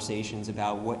these conversations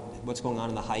about what's going on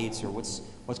in the Heights or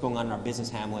what's going on in our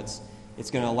business hamlets, it's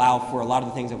going to allow for a lot of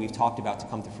the things that we've talked about to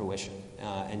come to fruition.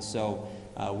 And so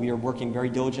we are working very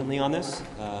diligently on this.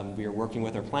 We are working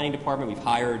with our planning department. We've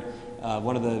hired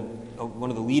one of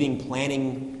the leading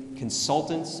planning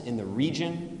consultants in the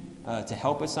region to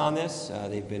help us on this.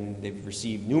 They've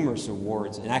received numerous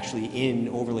awards, and actually in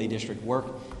overlay district work.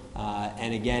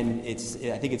 And again,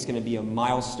 I think it's going to be a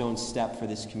milestone step for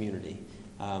this community.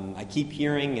 I keep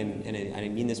hearing, and I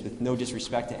mean this with no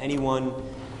disrespect to anyone,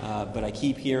 but I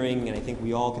keep hearing, and I think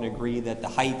we all can agree that the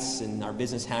Heights and our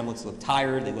business hamlets look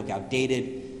tired, they look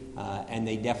outdated, and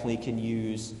they definitely can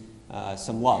use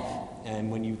some love.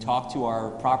 And when you talk to our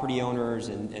property owners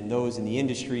and those in the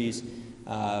industries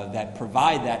that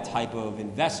provide that type of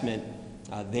investment,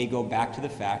 they go back to the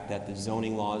fact that the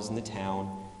zoning laws in the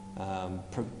town,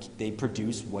 they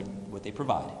produce what they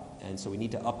provide. And so we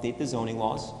need to update the zoning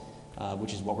laws,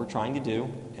 which is what we're trying to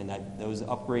do, and that those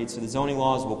upgrades to the zoning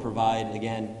laws will provide,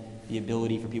 again, the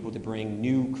ability for people to bring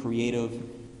new, creative,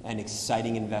 and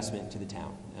exciting investment to the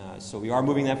town. So we are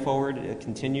moving that forward,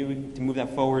 continue to move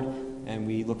that forward, and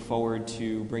we look forward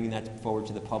to bringing that forward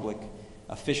to the public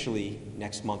officially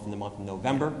next month, in the month of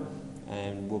November,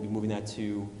 and we'll be moving that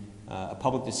to a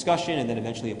public discussion and then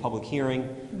eventually a public hearing,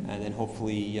 and then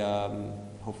hopefully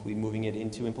moving it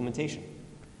into implementation.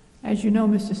 As you know,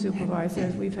 Mr. Supervisor,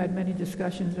 as we've had many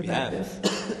discussions about this.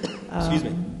 Excuse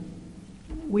me.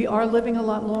 We are living a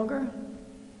lot longer,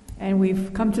 and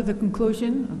we've come to the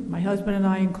conclusion, my husband and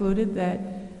I included, that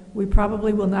we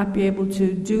probably will not be able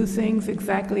to do things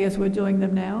exactly as we're doing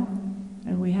them now,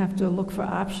 and we have to look for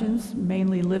options,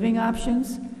 mainly living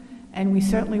options, and we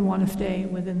certainly want to stay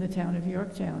within the town of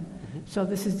Yorktown. So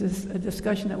this is a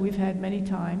discussion that we've had many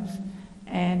times,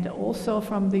 and also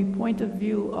from the point of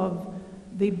view of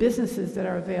the businesses that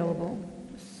are available,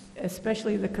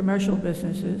 especially the commercial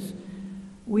businesses,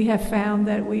 we have found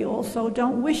that we also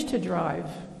don't wish to drive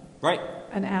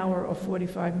an hour or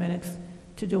 45 minutes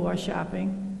to do our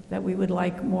shopping, that we would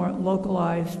like more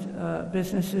localized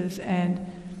businesses, and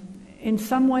in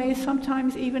some ways,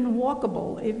 sometimes even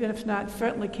walkable, even if not,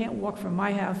 certainly can't walk from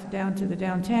my house down to the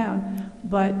downtown,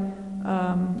 but,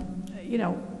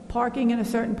 parking in a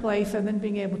certain place and then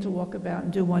being able to walk about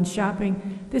and do one's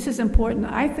shopping. This is important,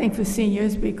 I think, for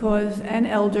seniors and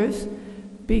elders,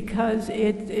 because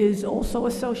it is also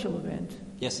a social event.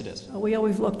 Yes, it is. We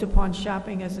always looked upon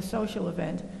shopping as a social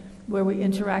event where we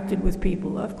interacted with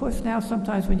people. Of course, now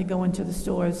sometimes when you go into the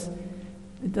stores,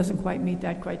 it doesn't quite meet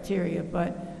that criteria,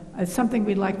 but it's something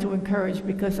we'd like to encourage,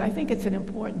 because I think it's an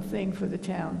important thing for the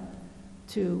town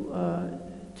to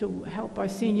help our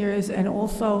seniors and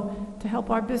also to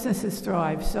help our businesses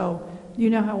thrive. So you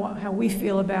know how we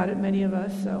feel about it, many of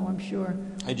us, so I'm sure.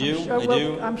 I do.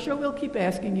 I'm sure we'll keep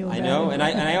asking you about it. I know, and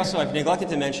I also, I've neglected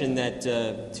to mention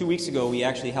that 2 weeks ago we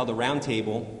actually held a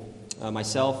roundtable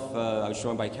myself, I was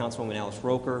joined by Councilwoman Alice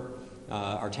Roker,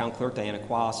 our town clerk, Diana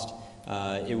Quast.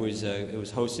 It was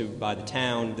hosted by the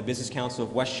town, the Business Council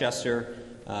of Westchester,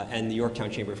 and the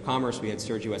Yorktown Chamber of Commerce. We had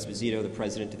Sergio Esposito, the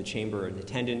president of the chamber, in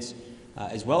attendance,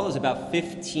 as well as about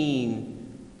 15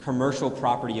 commercial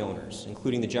property owners,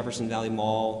 including the Jefferson Valley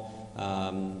Mall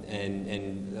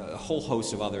and a whole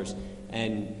host of others.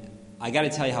 And I got to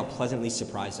tell you how pleasantly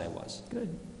surprised I was.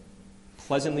 Good.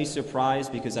 Pleasantly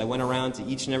surprised because I went around to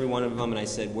each and every one of them and I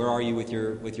said, "Where are you with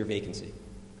your vacancy?"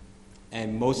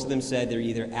 And most of them said they're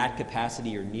either at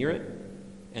capacity or near it.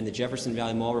 And the Jefferson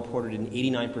Valley Mall reported an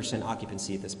 89%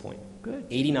 occupancy at this point. Good.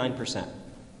 89%,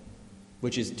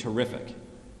 which is terrific.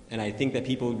 And I think that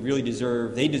people really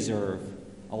deserve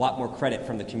a lot more credit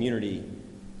from the community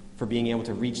for being able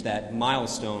to reach that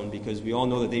milestone, because we all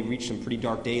know that they've reached some pretty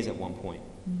dark days at one point.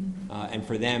 And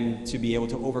for them to be able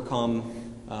to overcome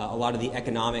a lot of the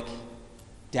economic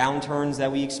downturns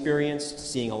that we experienced,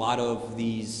 seeing a lot of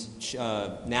these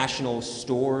national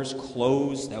stores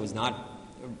close, that was not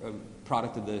a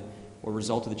product of or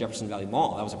result of the Jefferson Valley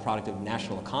Mall. That was a product of the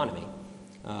national economy.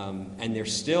 And they're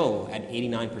still at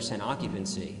 89%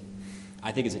 occupancy.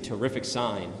 I think is a terrific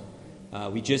sign.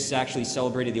 We just actually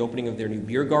celebrated the opening of their new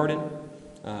beer garden,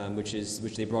 which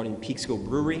they brought in Peekskill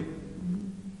Brewery.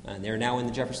 And they're now in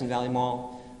the Jefferson Valley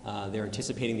Mall. They're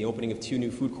anticipating the opening of 2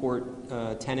 new food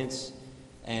court tenants.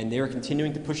 And they're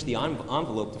continuing to push the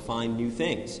envelope to find new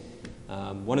things.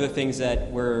 One of the things that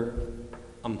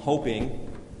I'm hoping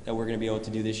that we're going to be able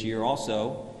to do this year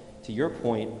also, to your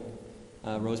point,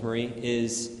 Rosemary,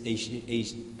 is a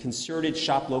concerted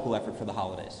shop local effort for the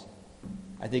holidays.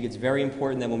 I think it's very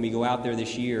important that when we go out there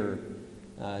this year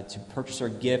to purchase our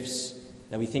gifts,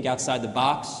 that we think outside the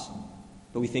box,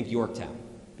 but we think Yorktown.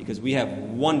 Because we have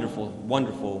wonderful,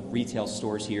 wonderful retail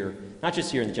stores here, not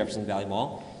just here in the Jefferson Valley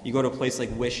Mall. You go to a place like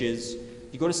Wishes,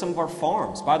 you go to some of our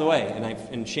farms. By the way,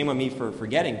 and shame on me for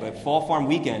forgetting, but Fall Farm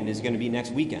Weekend is going to be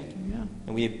next weekend. Yeah.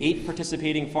 And we have 8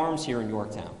 participating farms here in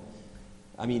Yorktown.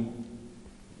 I mean,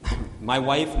 my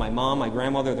wife, my mom, my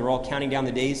grandmother, they're all counting down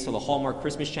the days till the Hallmark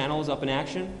Christmas Channel is up in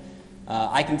action.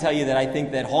 I can tell you that I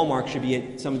think that Hallmark should be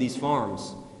at some of these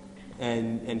farms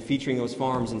and featuring those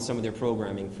farms in some of their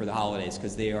programming for the holidays,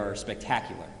 because they are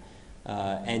spectacular.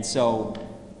 And so,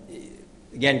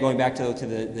 again, going back to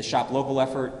the shop local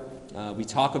effort, we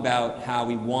talk about how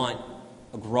we want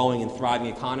a growing and thriving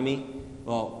economy.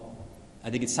 Well, I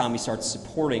think it's time we start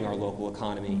supporting our local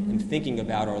economy and thinking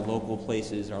about our local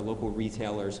places, our local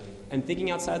retailers, and thinking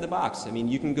outside the box. I mean,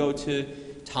 you can go to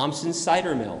Thompson's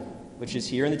Cider Mill, which is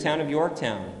here in the town of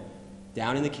Yorktown,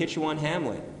 down in the Kitchewan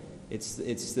Hamlet.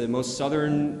 It's the most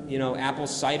southern, apple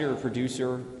cider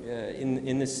producer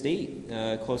in the state,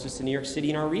 closest to New York City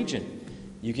in our region.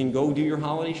 You can go do your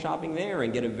holiday shopping there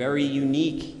and get a very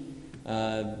unique,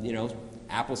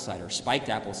 apple cider, spiked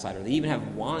apple cider. They even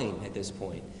have wine at this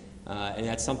point. And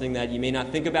that's something that you may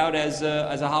not think about as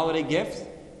a holiday gift,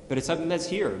 but it's something that's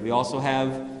here. We also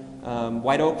have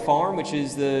White Oak Farm, which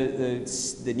is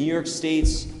the New York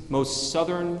State's most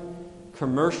southern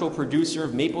commercial producer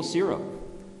of maple syrup.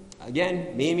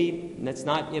 Again, maybe that's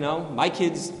not, my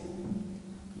kids,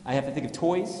 I have to think of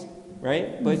toys,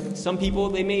 right? But some people,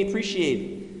 they may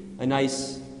appreciate a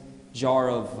nice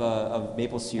jar of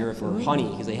maple syrup or honey,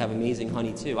 because they have amazing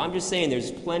honey too. I'm just saying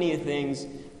there's plenty of things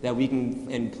that we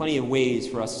can, and plenty of ways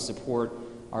for us to support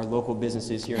our local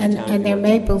businesses here in town. And their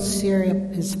maple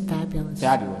syrup is fabulous.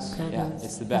 Fabulous. Yeah,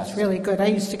 it's the best. It's really good. I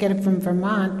used to get it from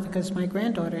Vermont because my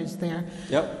granddaughter is there.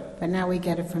 Yep. But now we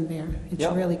get it from there. It's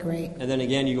Yep. really great. And then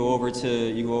again, you go over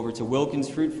to Wilkins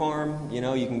Fruit Farm. You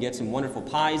can get some wonderful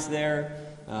pies there.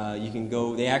 You can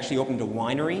go. They actually opened a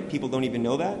winery. People don't even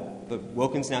know that, but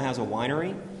Wilkins now has a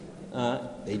winery.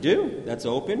 They do. That's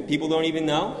open. People don't even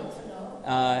know.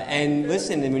 And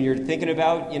listen, and when you're thinking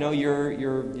about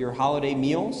your holiday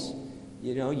meals,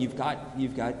 you've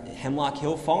got Hemlock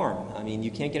Hill Farm. I mean, you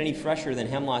can't get any fresher than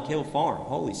Hemlock Hill Farm.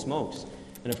 Holy smokes!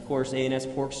 And of course, A&S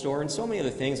Pork Store and so many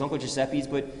other things, Uncle Giuseppe's.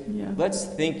 But let's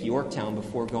think Yorktown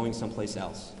before going someplace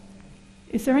else.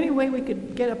 Is there any way we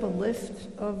could get up a list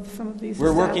of some of these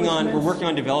We're working establishments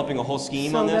on developing a whole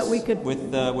scheme so on this that we could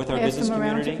with our pass business them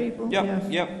around community. to people? Yep, Yes.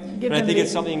 yep. Give But I them think the-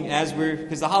 it's something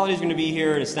because the holiday's going to be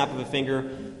here at a snap of a finger.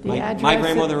 My address,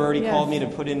 grandmother already yes. called me to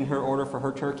put in her order for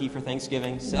her turkey for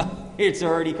Thanksgiving, so it's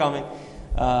already coming.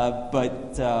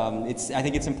 But I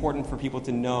think it's important for people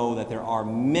to know that there are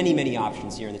many, many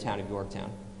options here in the town of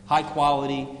Yorktown. High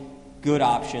quality, good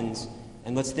options,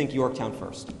 and let's think Yorktown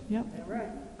first. Yep.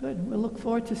 Good. We'll look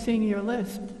forward to seeing your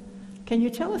list. Can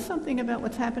you tell us something about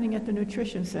what's happening at the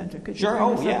Nutrition Center? Could you Sure.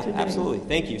 bring us Oh, yeah, up to date? absolutely.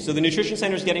 Thank you. So the Nutrition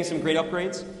Center is getting some great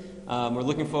upgrades. We're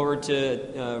looking forward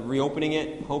to reopening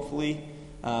it, hopefully,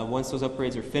 once those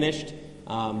upgrades are finished.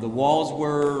 The walls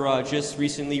were just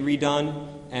recently redone,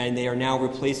 and they are now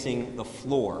replacing the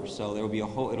floor. So there will be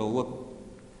it'll look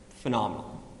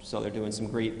phenomenal. So they're doing some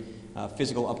great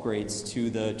physical upgrades to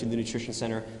the Nutrition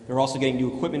Center. They're also getting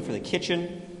new equipment for the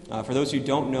kitchen. For those who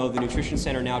don't know, the Nutrition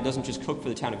Center now doesn't just cook for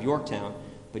the town of Yorktown,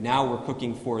 but now we're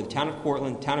cooking for the town of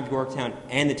Cortland, the town of Yorktown,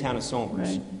 and the town of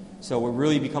Somers. Right. So we've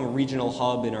really become a regional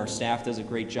hub, and our staff does a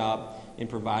great job in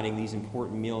providing these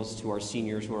important meals to our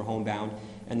seniors who are homebound,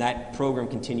 and that program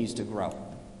continues to grow.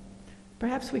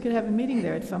 Perhaps we could have a meeting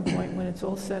there at some point when it's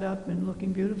all set up and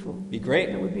looking beautiful. Be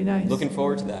great. That would be nice. Looking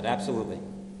forward to that, absolutely.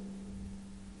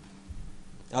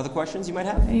 Other questions you might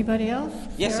have? Anybody else?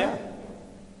 Yes, Sarah? sir.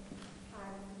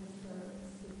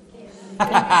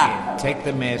 Take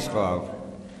the mask off.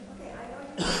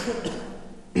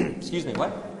 Excuse me,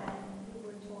 what? You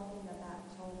were talking about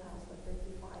Toll House for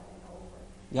 55 and over.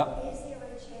 Yep. Is there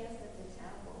a chance that the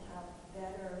town will have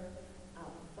better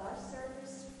bus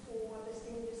service for the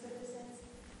senior citizens?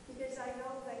 Because I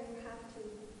know that you have to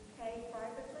pay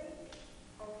privately.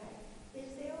 Okay.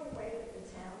 Is there a way that the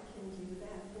town can do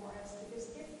that for us? Because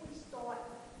if we start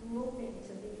moving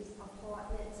to these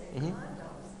apartments and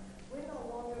condos, we no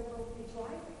longer will be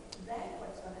driving. Then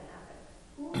what's going to happen?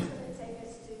 Who's going to take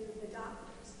us to the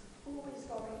doctors? Who is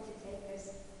going to take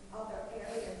us other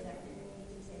areas that we need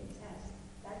to take tests?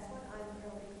 That's what I'm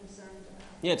really concerned about.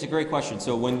 Yeah, it's a great question.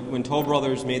 So when Toll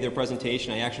Brothers made their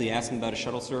presentation, I actually asked them about a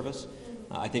shuttle service.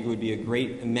 I think it would be a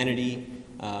great amenity,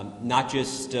 not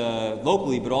just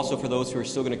locally, but also for those who are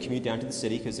still going to commute down to the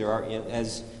city, because there are,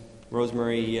 as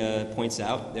Rosemary points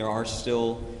out, there are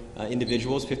still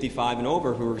individuals 55 and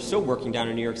over who are still working down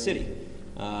in New York City.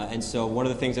 And so one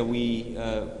of the things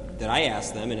that I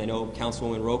asked them, and I know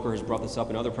Councilwoman Roker has brought this up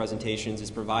in other presentations,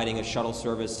 is providing a shuttle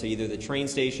service to either the train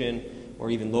station or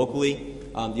even locally.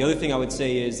 The other thing I would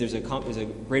say is there's a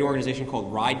great organization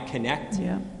called Ride Connect.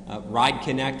 Yeah. Ride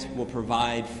Connect will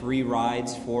provide free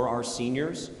rides for our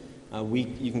seniors.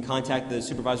 You can contact the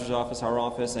supervisor's office, our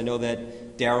office. I know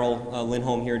that Daryl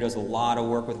Lindholm here does a lot of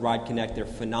work with Ride Connect. They're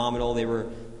phenomenal. They were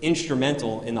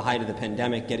instrumental in the height of the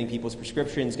pandemic, getting people's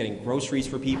prescriptions, getting groceries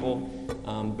for people.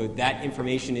 But that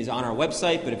information is on our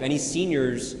website. But if any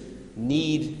seniors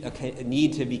need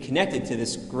to be connected to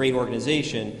this great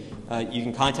organization, you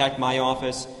can contact my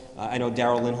office. I know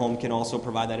Daryl Lindholm can also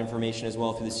provide that information as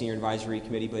well through the Senior Advisory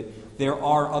Committee. But there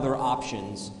are other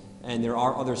options, and there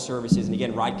are other services. And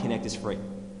again, Ride Connect is free. Do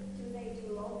they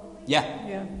do locally? Yeah.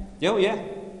 Yeah. Oh, yeah.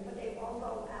 But they won't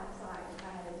go outside.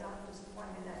 I had a doctor's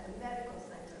appointment at the medical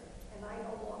center, and I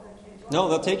no longer can drive. No,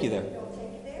 they'll take you there. They'll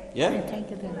take you there? Yeah.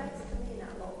 Take it Well, in. that's to me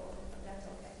not local, but that's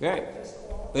okay. Right. Just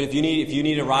call. But if you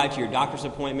need a ride to your doctor's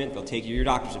appointment, they'll take you to your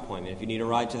doctor's appointment. If you need a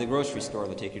ride to the grocery store,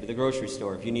 they'll take you to the grocery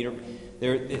store. If you need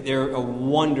they're a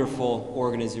wonderful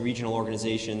regional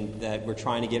organization that we're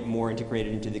trying to get more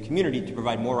integrated into the community to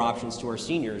provide more options to our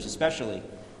seniors, especially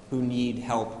who need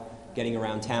help getting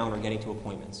around town or getting to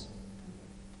appointments.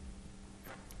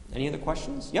 Any other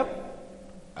questions? Yep.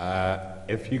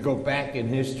 If you go back in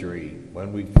history,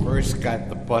 when we first got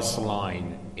the bus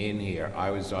line in here,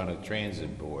 I was on a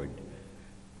transit board.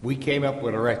 We came up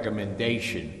with a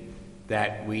recommendation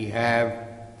that we have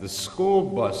the school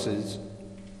buses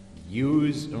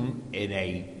use them in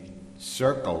a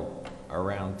circle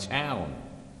around town,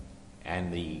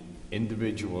 and the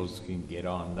individuals can get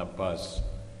on the bus.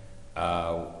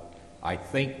 I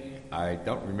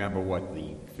don't remember what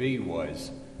the fee was,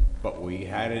 but we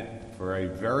had it for a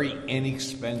very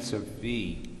inexpensive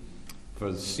fee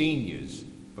for the seniors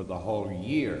for the whole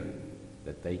year,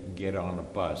 that they can get on a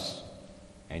bus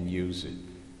and use it.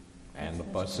 And the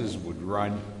buses would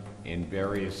run in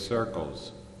various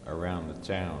circles around the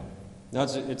town. No,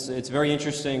 it's a very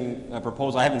interesting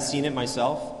proposal. I haven't seen it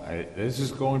myself. This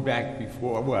is going back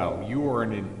before, well, you were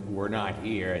not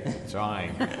here at the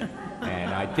time,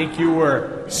 and I think you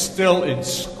were still in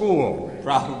school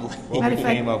Probably. when Matter we of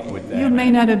fact, came up with that. You may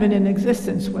not have been in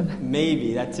existence when.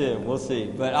 Maybe, that too. We'll see.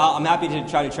 But I'm happy to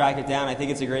try to track it down. I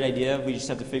think it's a great idea. We just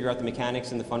have to figure out the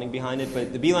mechanics and the funding behind it.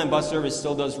 But the Beeline bus service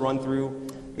still does run through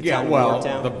the Yeah, town of well,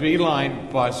 Yorktown. the Beeline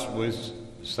bus was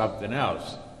something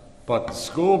else, but the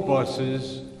school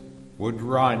buses would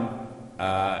run,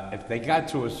 if they got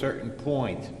to a certain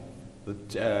point,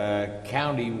 the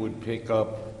county would pick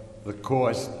up the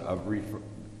cost of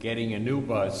getting a new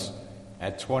bus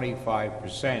at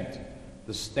 25%.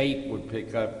 The state would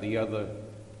pick up the other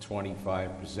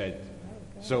 25%.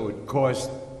 So it cost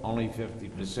only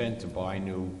 50% to buy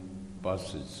new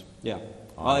buses. Yeah.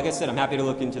 Well, like I said, I'm happy to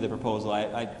look into the proposal.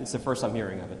 It's the first I'm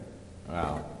hearing of it.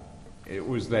 Wow. It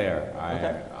was there.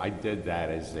 Okay. I did that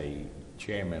as a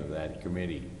chairman of that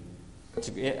committee.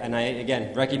 And I,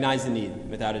 again, recognize the need,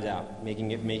 without a doubt,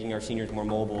 making our seniors more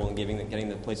mobile and getting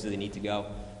the places they need to go.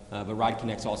 But Ride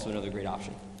Connect's also another great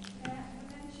option. You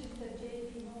mentioned the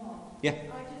JP Mall. Yeah.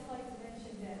 I'd just like to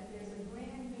mention that there's a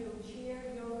brand new chair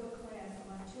yoga class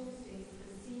on Tuesdays for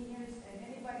seniors and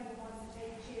anybody who wants to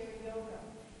take chair yoga.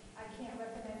 I can't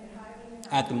recommend it highly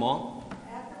enough. At the mall?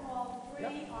 At the mall,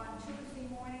 free on Tuesday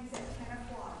mornings at 10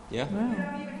 o'clock. Yeah. You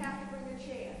don't even have to bring a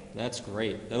chair. That's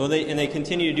great. Well, they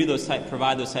continue to do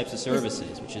provide those types of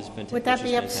services, which is fantastic. Would that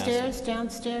be upstairs,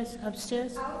 downstairs,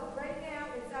 upstairs? Right now,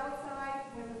 it's outside.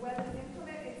 When the weather's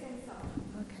inclement, it's inside.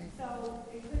 Okay. So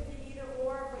it could be either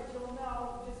or, but you'll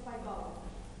know just by going.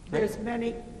 There's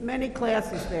many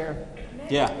classes there.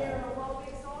 Yeah. There are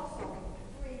aerobics also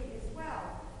free as well,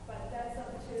 but that's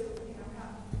up to,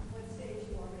 what stage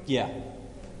you are in. Yeah.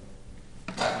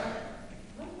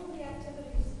 When will the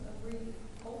activities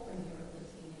reopen here at the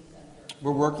senior center?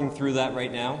 We're working through that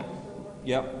right now.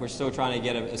 Yep, we're still trying to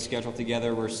get a schedule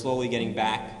together. We're slowly getting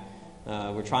back.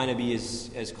 We're trying to be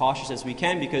as cautious as we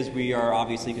can because we are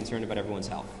obviously concerned about everyone's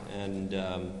health. And,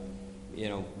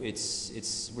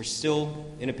 we're still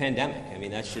in a pandemic. I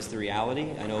mean, that's just the reality.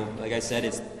 I know, like I said,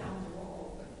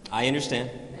 I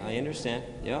understand.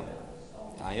 Yep.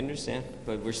 I understand.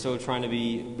 But we're still trying to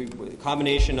be, a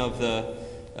combination of the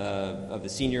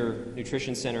senior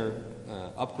nutrition center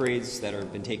upgrades that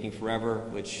have been taking forever,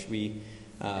 which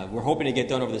we're hoping to get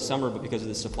done over the summer, but because of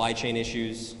the supply chain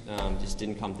issues, just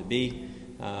didn't come to be.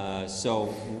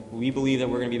 So we believe that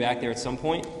we're going to be back there at some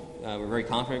point. We're very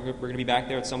confident we're going to be back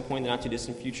there at some point in the not too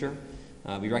distant future.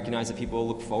 We recognize that people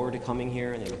look forward to coming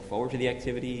here and they look forward to the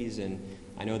activities, and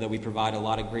I know that we provide a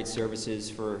lot of great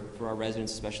services for our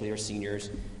residents, especially our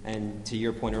seniors. And to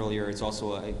your point earlier, it's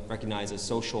also, I recognize, a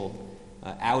social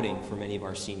outing for many of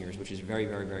our seniors, which is very,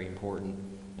 very, very important,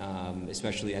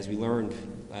 especially as we learned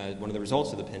one of the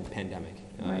results of the pandemic,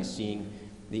 seeing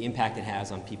the impact it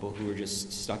has on people who are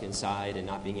just stuck inside and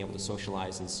not being able to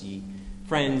socialize and see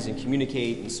friends and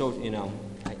communicate. And so,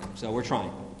 so we're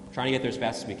trying to get there as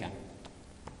fast as we can.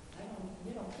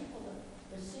 People,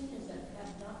 the seniors that have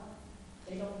not,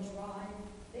 they don't drive,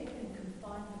 they've been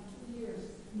confined for 2 years,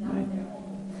 not in their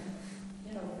home.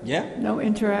 Yeah. No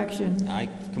interaction. I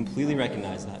completely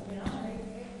recognize that.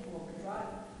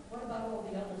 What about all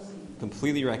the other seniors?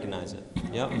 Completely recognize it.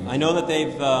 Yep. I know that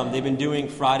they've been doing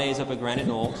Fridays up at Granite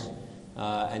Knolls,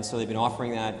 and so they've been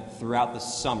offering that throughout the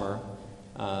summer.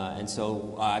 And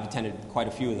so I've attended quite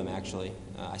a few of them, actually.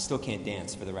 I still can't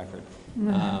dance, for the record.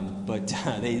 But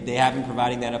they have been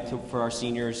providing that for our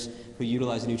seniors who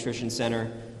utilize the nutrition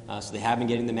center. So they have been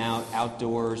getting them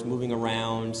outdoors, moving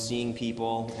around, seeing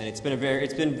people, and it's been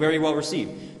very well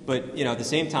received. But at the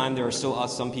same time, there are still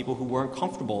some people who weren't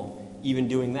comfortable even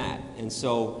doing that. And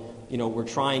so we're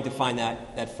trying to find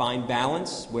that fine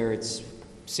balance where it's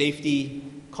safety,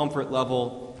 comfort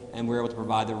level, and we're able to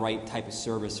provide the right type of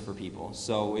service for people.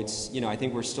 So it's, I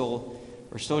think we're still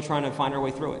trying to find our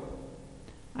way through it.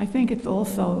 I think it's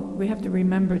also, we have to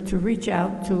remember to reach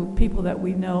out to people that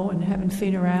we know and haven't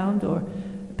seen around, or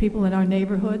people in our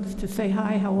neighborhoods, to say,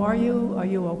 hi, how are you? Are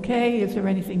you okay? Is there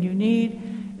anything you need?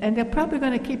 And they're probably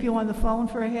going to keep you on the phone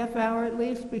for a half hour at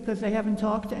least because they haven't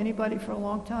talked to anybody for a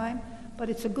long time. But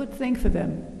it's a good thing for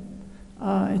them.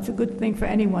 It's a good thing for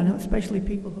anyone, especially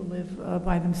people who live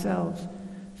by themselves.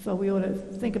 So we ought to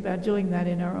think about doing that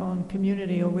in our own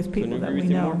community or with people that we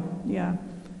know. Yeah,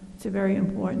 it's very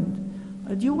important.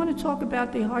 Do you want to talk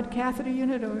about the hard catheter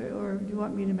unit, or do you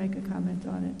want me to make a comment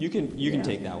on it? You can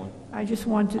take that one. I just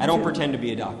wanted I don't pretend to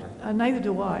be a doctor. Neither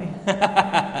do I.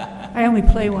 I only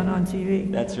play one on TV.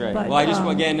 That's right. But, well,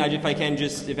 if I can,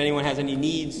 if anyone has any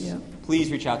needs, please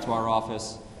reach out to our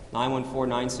office,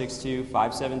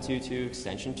 914-962-5722,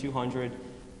 extension 200.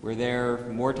 We're there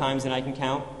more times than I can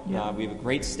count. Yeah. We have a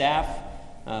great staff.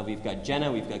 We've got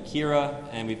Jenna, we've got Kira,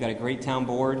 and we've got a great town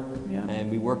board. Yeah. And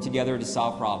we work together to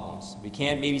solve problems. We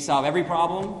can't maybe solve every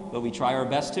problem, but we try our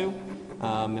best to.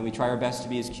 And we try our best to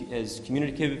be as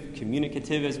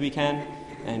communicative as we can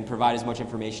and provide as much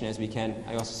information as we can.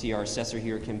 I also see our assessor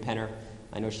here, Kim Penner.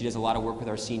 I know she does a lot of work with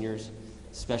our seniors,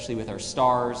 especially with our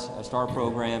STAR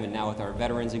program, and now with our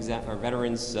veterans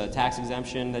tax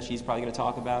exemption that she's probably going to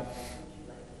talk about.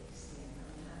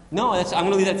 No, I'm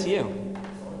going to leave that to you.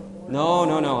 No,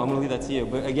 I'm going to leave that to you.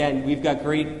 But again, we've got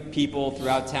great people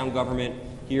throughout town government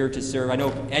here to serve. I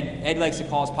know Ed likes to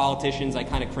call us politicians. I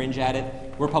kind of cringe at it.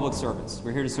 We're public servants.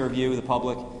 We're here to serve you, the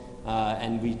public,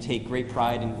 and we take great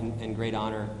pride and great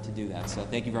honor to do that. So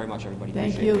thank you very much, everybody.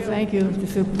 Thank you, Mr.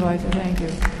 Supervisor. Thank you.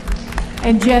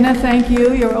 And Jenna, thank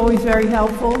you. You're always very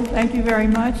helpful. Thank you very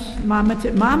much. Mama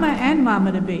and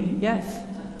Mama to be, yes.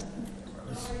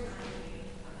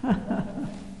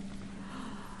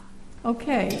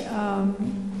 Okay,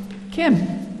 Kim,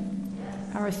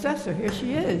 our assessor, here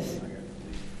she is.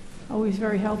 Always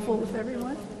very helpful with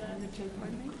everyone.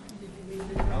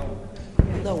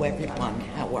 Hello, everyone.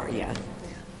 How are you?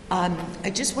 I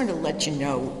just want to let you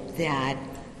know that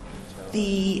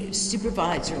the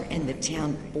supervisor and the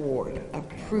town board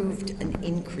approved an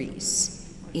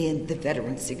increase in the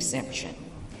veterans exemption.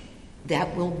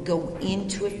 That will go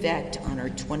into effect on our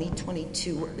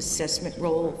 2022 assessment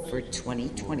roll for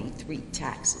 2023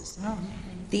 taxes.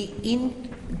 The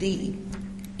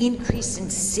increase in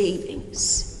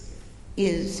savings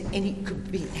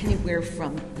could be anywhere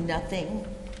from nothing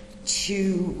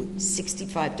to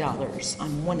 $65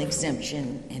 on one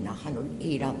exemption and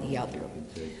 $108 on the other.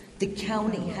 The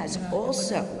county has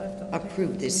also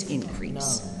approved this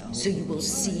increase, so you will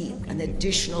see an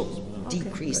additional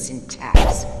decrease in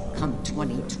tax come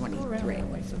 2023.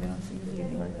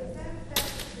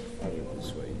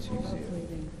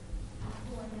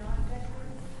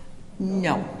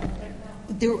 No.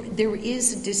 There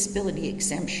is a disability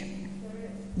exemption.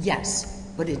 Yes,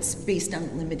 but it's based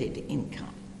on limited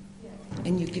income.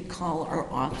 And you could call our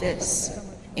office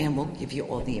and we'll give you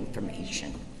all the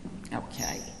information.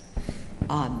 Okay.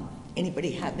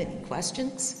 Anybody have any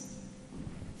questions?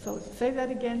 So say that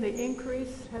again, the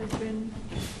increase has been?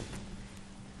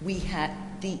 We had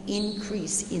the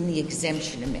increase in the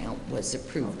exemption amount was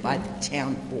approved by the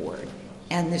town board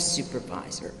and the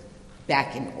supervisor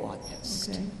back in August.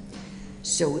 Okay.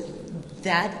 So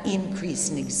that increase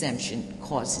in exemption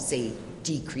causes a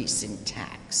decrease in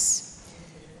tax.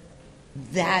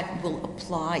 That will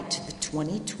apply to the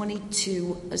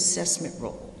 2022 assessment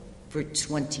roll for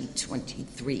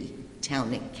 2023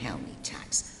 town and county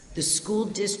tax. The school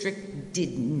district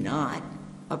did not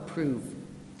approve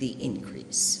the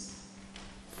increase.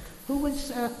 Who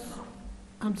was,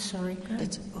 I'm sorry,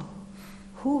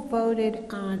 who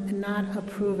voted on not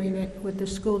approving it with the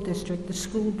school district? The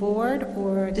school board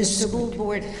or the school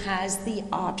board has the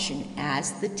option,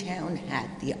 as the town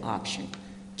had the option,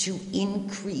 to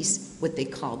increase what they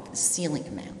call the ceiling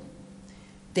amount.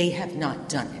 They have not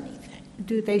done anything.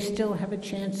 Do they still have a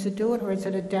chance to do it, or is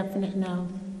it a definite no?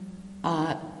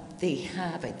 They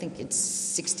have, I think it's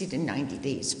 60 to 90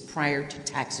 days prior to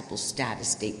taxable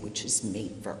status date, which is May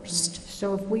 1st.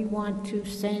 So if we want to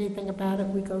say anything about it,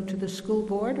 we go to the school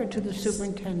board or to the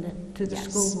superintendent? To the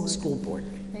school board. School board.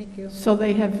 Thank you. So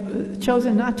they have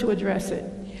chosen not to address it?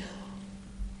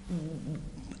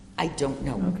 I don't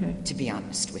know, okay, to be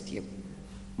honest with you.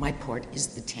 My part is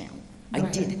the town. Right. I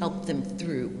did help them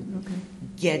through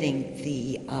getting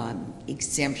the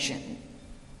exemption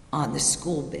on the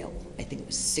school bill. I think it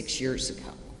was 5 years ago.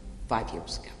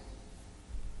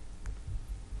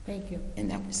 Thank you. And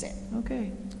that was it.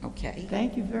 Okay. Okay.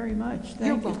 Thank you very much. You're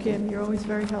Thank you, welcome. Kim. You're always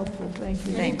very helpful. Thank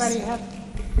you. Thanks. Anybody have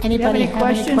Do you have any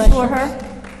questions for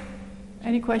her?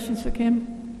 Any questions for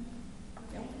Kim?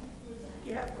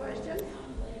 You have questions?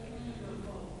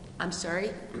 I'm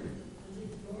sorry?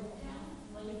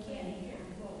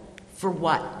 For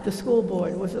what? The school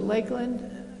board, was it Lakeland,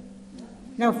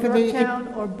 No, for the, Yorktown,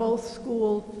 or both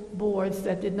school boards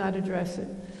that did not address it?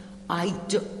 I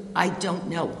don't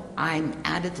know. I'm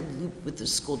out of the loop with the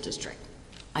school district.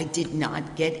 I did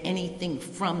not get anything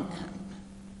from them.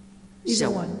 Either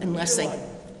So one. unless I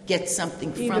get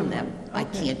something Either from one. them, I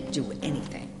Okay. can't do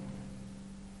anything.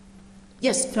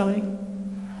 Yes, Tony?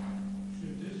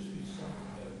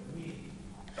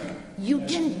 you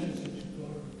can,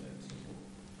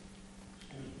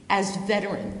 as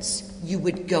veterans, you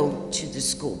would go to the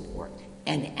school board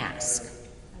and ask.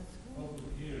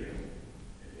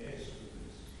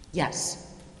 Yes.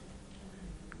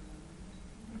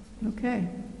 Okay.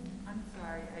 I'm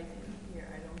sorry, I didn't hear,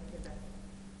 I don't hear that.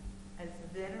 As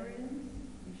veterans,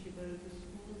 you should go to the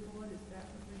school board, is that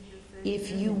what you just said?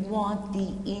 If you want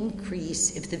the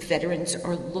increase, if the veterans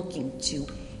are looking to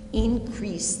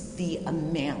increase the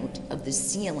amount of the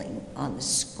ceiling on the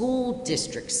school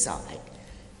district side,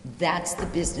 that's the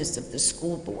business of the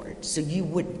school board. So you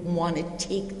would want to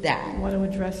take that Want to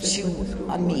address it to with the school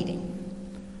a board? meeting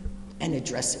and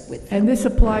address it with them. And this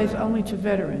applies only to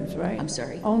veterans, right? I'm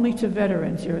sorry? Only to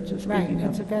veterans you're just right, speaking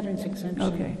it's a of? veterans exemption.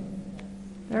 Okay.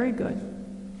 Very good.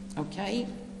 Okay?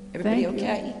 Everybody Thank you.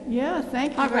 okay? Yeah,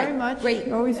 thank you All right, very much. great.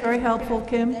 You're always very helpful,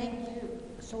 Kim. Thank you.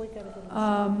 So we gotta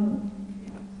go.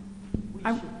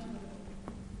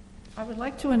 I would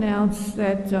like to announce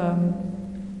that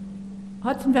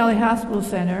Hudson Valley Hospital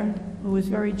Center, who is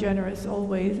very generous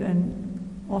always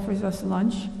and offers us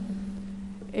lunch,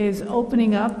 is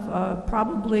opening up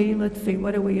probably, let's see,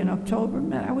 what are we in October?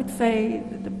 I would say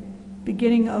the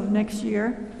beginning of next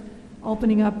year,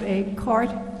 opening up a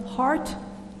heart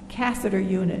catheter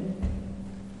unit.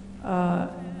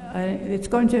 It's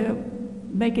going to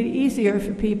make it easier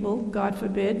for people, God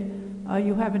forbid,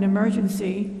 you have an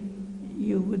emergency,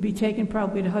 you would be taken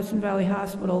probably to Hudson Valley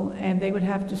Hospital and they would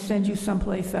have to send you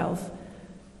someplace else.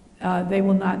 They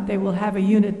will have a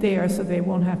unit there, so they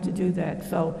won't have to do that.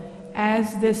 So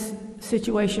as this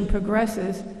situation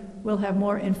progresses, we'll have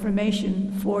more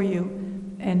information for you,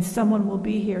 and someone will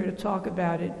be here to talk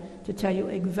about it, to tell you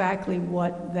exactly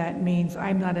what that means.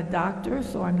 I'm not a doctor,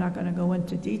 so I'm not going to go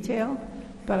into detail,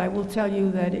 but I will tell you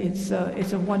that it's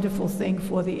a wonderful thing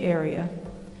for the area.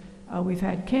 We've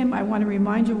had Kim. I want to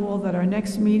remind you all that our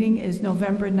next meeting is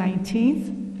November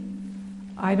 19th.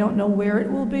 I don't know where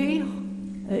it will be.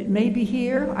 It may be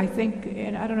here, I think,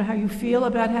 and I don't know how you feel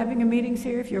about having a meetings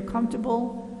here, if you're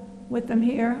comfortable with them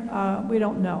here. We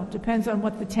don't know. Depends on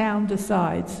what the town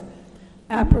decides.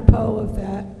 Apropos of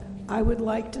that, I would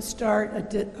like to start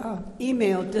an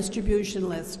email distribution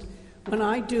list. When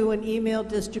I do an email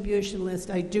distribution list,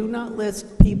 I do not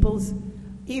list people's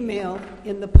email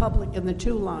in the public, in the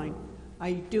two line.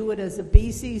 I do it as a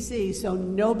BCC so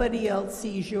nobody else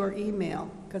sees your email,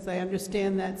 because I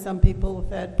understand that some people have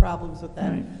had problems with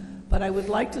that. Right. But I would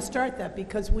like to start that,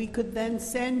 because we could then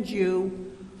send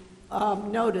you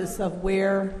notice of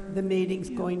where the meeting's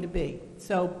going to be.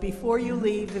 So before you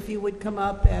leave, if you would come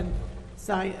up and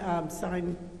sign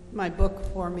my book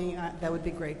for me, that would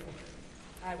be grateful.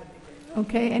 I would be grateful.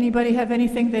 Okay, anybody have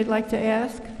anything they'd like to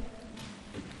ask?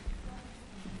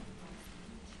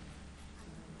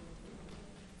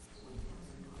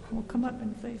 Well, come up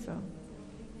and say so.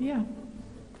 Yeah.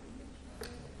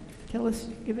 Give us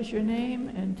your name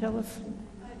and tell us.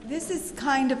 This is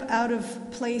kind of out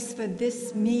of place for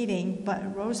this meeting,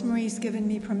 but Rosemarie's given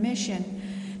me permission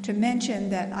to mention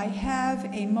that I have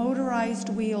a motorized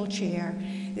wheelchair.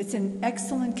 It's in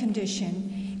excellent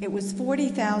condition. It was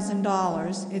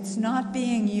 $40,000. It's not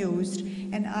being used,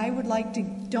 and I would like to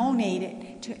donate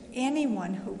it to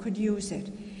anyone who could use it.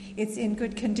 It's in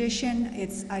good condition.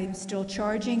 I'm still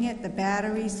charging it. The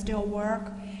batteries still work.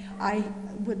 I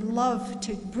would love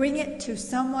to bring it to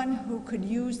someone who could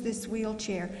use this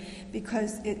wheelchair,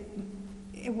 because it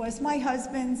was my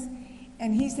husband's,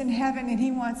 and he's in heaven and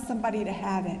he wants somebody to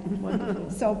have it.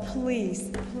 So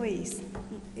please, please,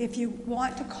 if you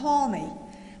want to call me,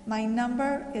 my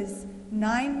number is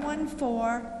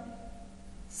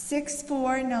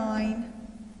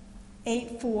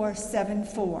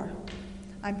 914-649-8474.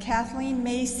 I'm Kathleen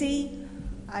Macy.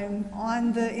 I'm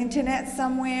on the internet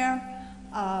somewhere.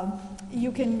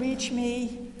 You can reach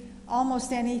me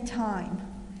almost any time.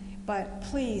 But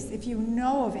please, if you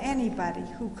know of anybody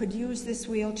who could use this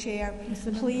wheelchair,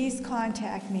 please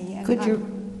contact me. And could you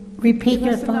repeat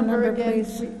your phone number, again,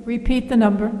 please? Repeat the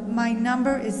number. My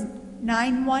number is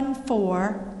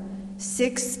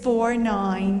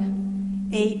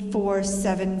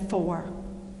 914-649-8474.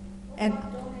 And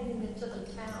donating it to the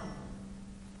town,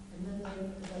 and then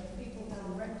the people can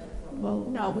rent it from. Well,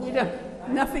 No, we don't.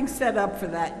 Nothing's set up for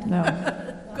that. no.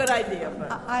 Good idea,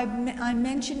 but I'm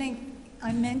mentioning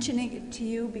it to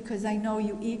you because I know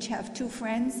you each have two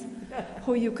friends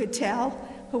who you could tell,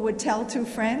 who would tell two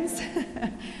friends.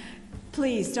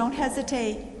 Please, don't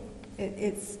hesitate.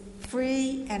 It's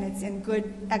free and it's in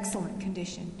good, excellent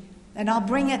condition. And I'll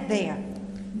bring it there.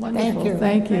 Wonderful.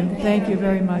 Thank you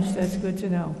very much. That's good to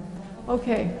know.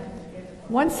 Okay.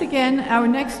 Once again, our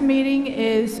next meeting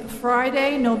is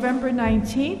Friday, November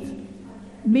 19th.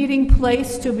 Meeting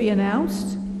place to be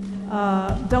announced.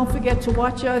 Don't forget to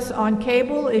watch us on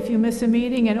cable if you miss a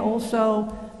meeting, and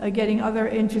also getting other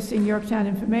interesting Yorktown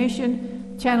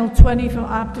information. Channel 20 for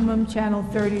Optimum, Channel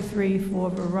 33 for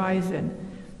Verizon.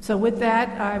 So with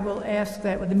that, I will ask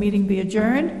that the meeting be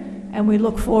adjourned, and we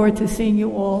look forward to seeing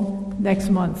you all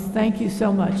next month. Thank you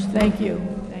so much. Thank you.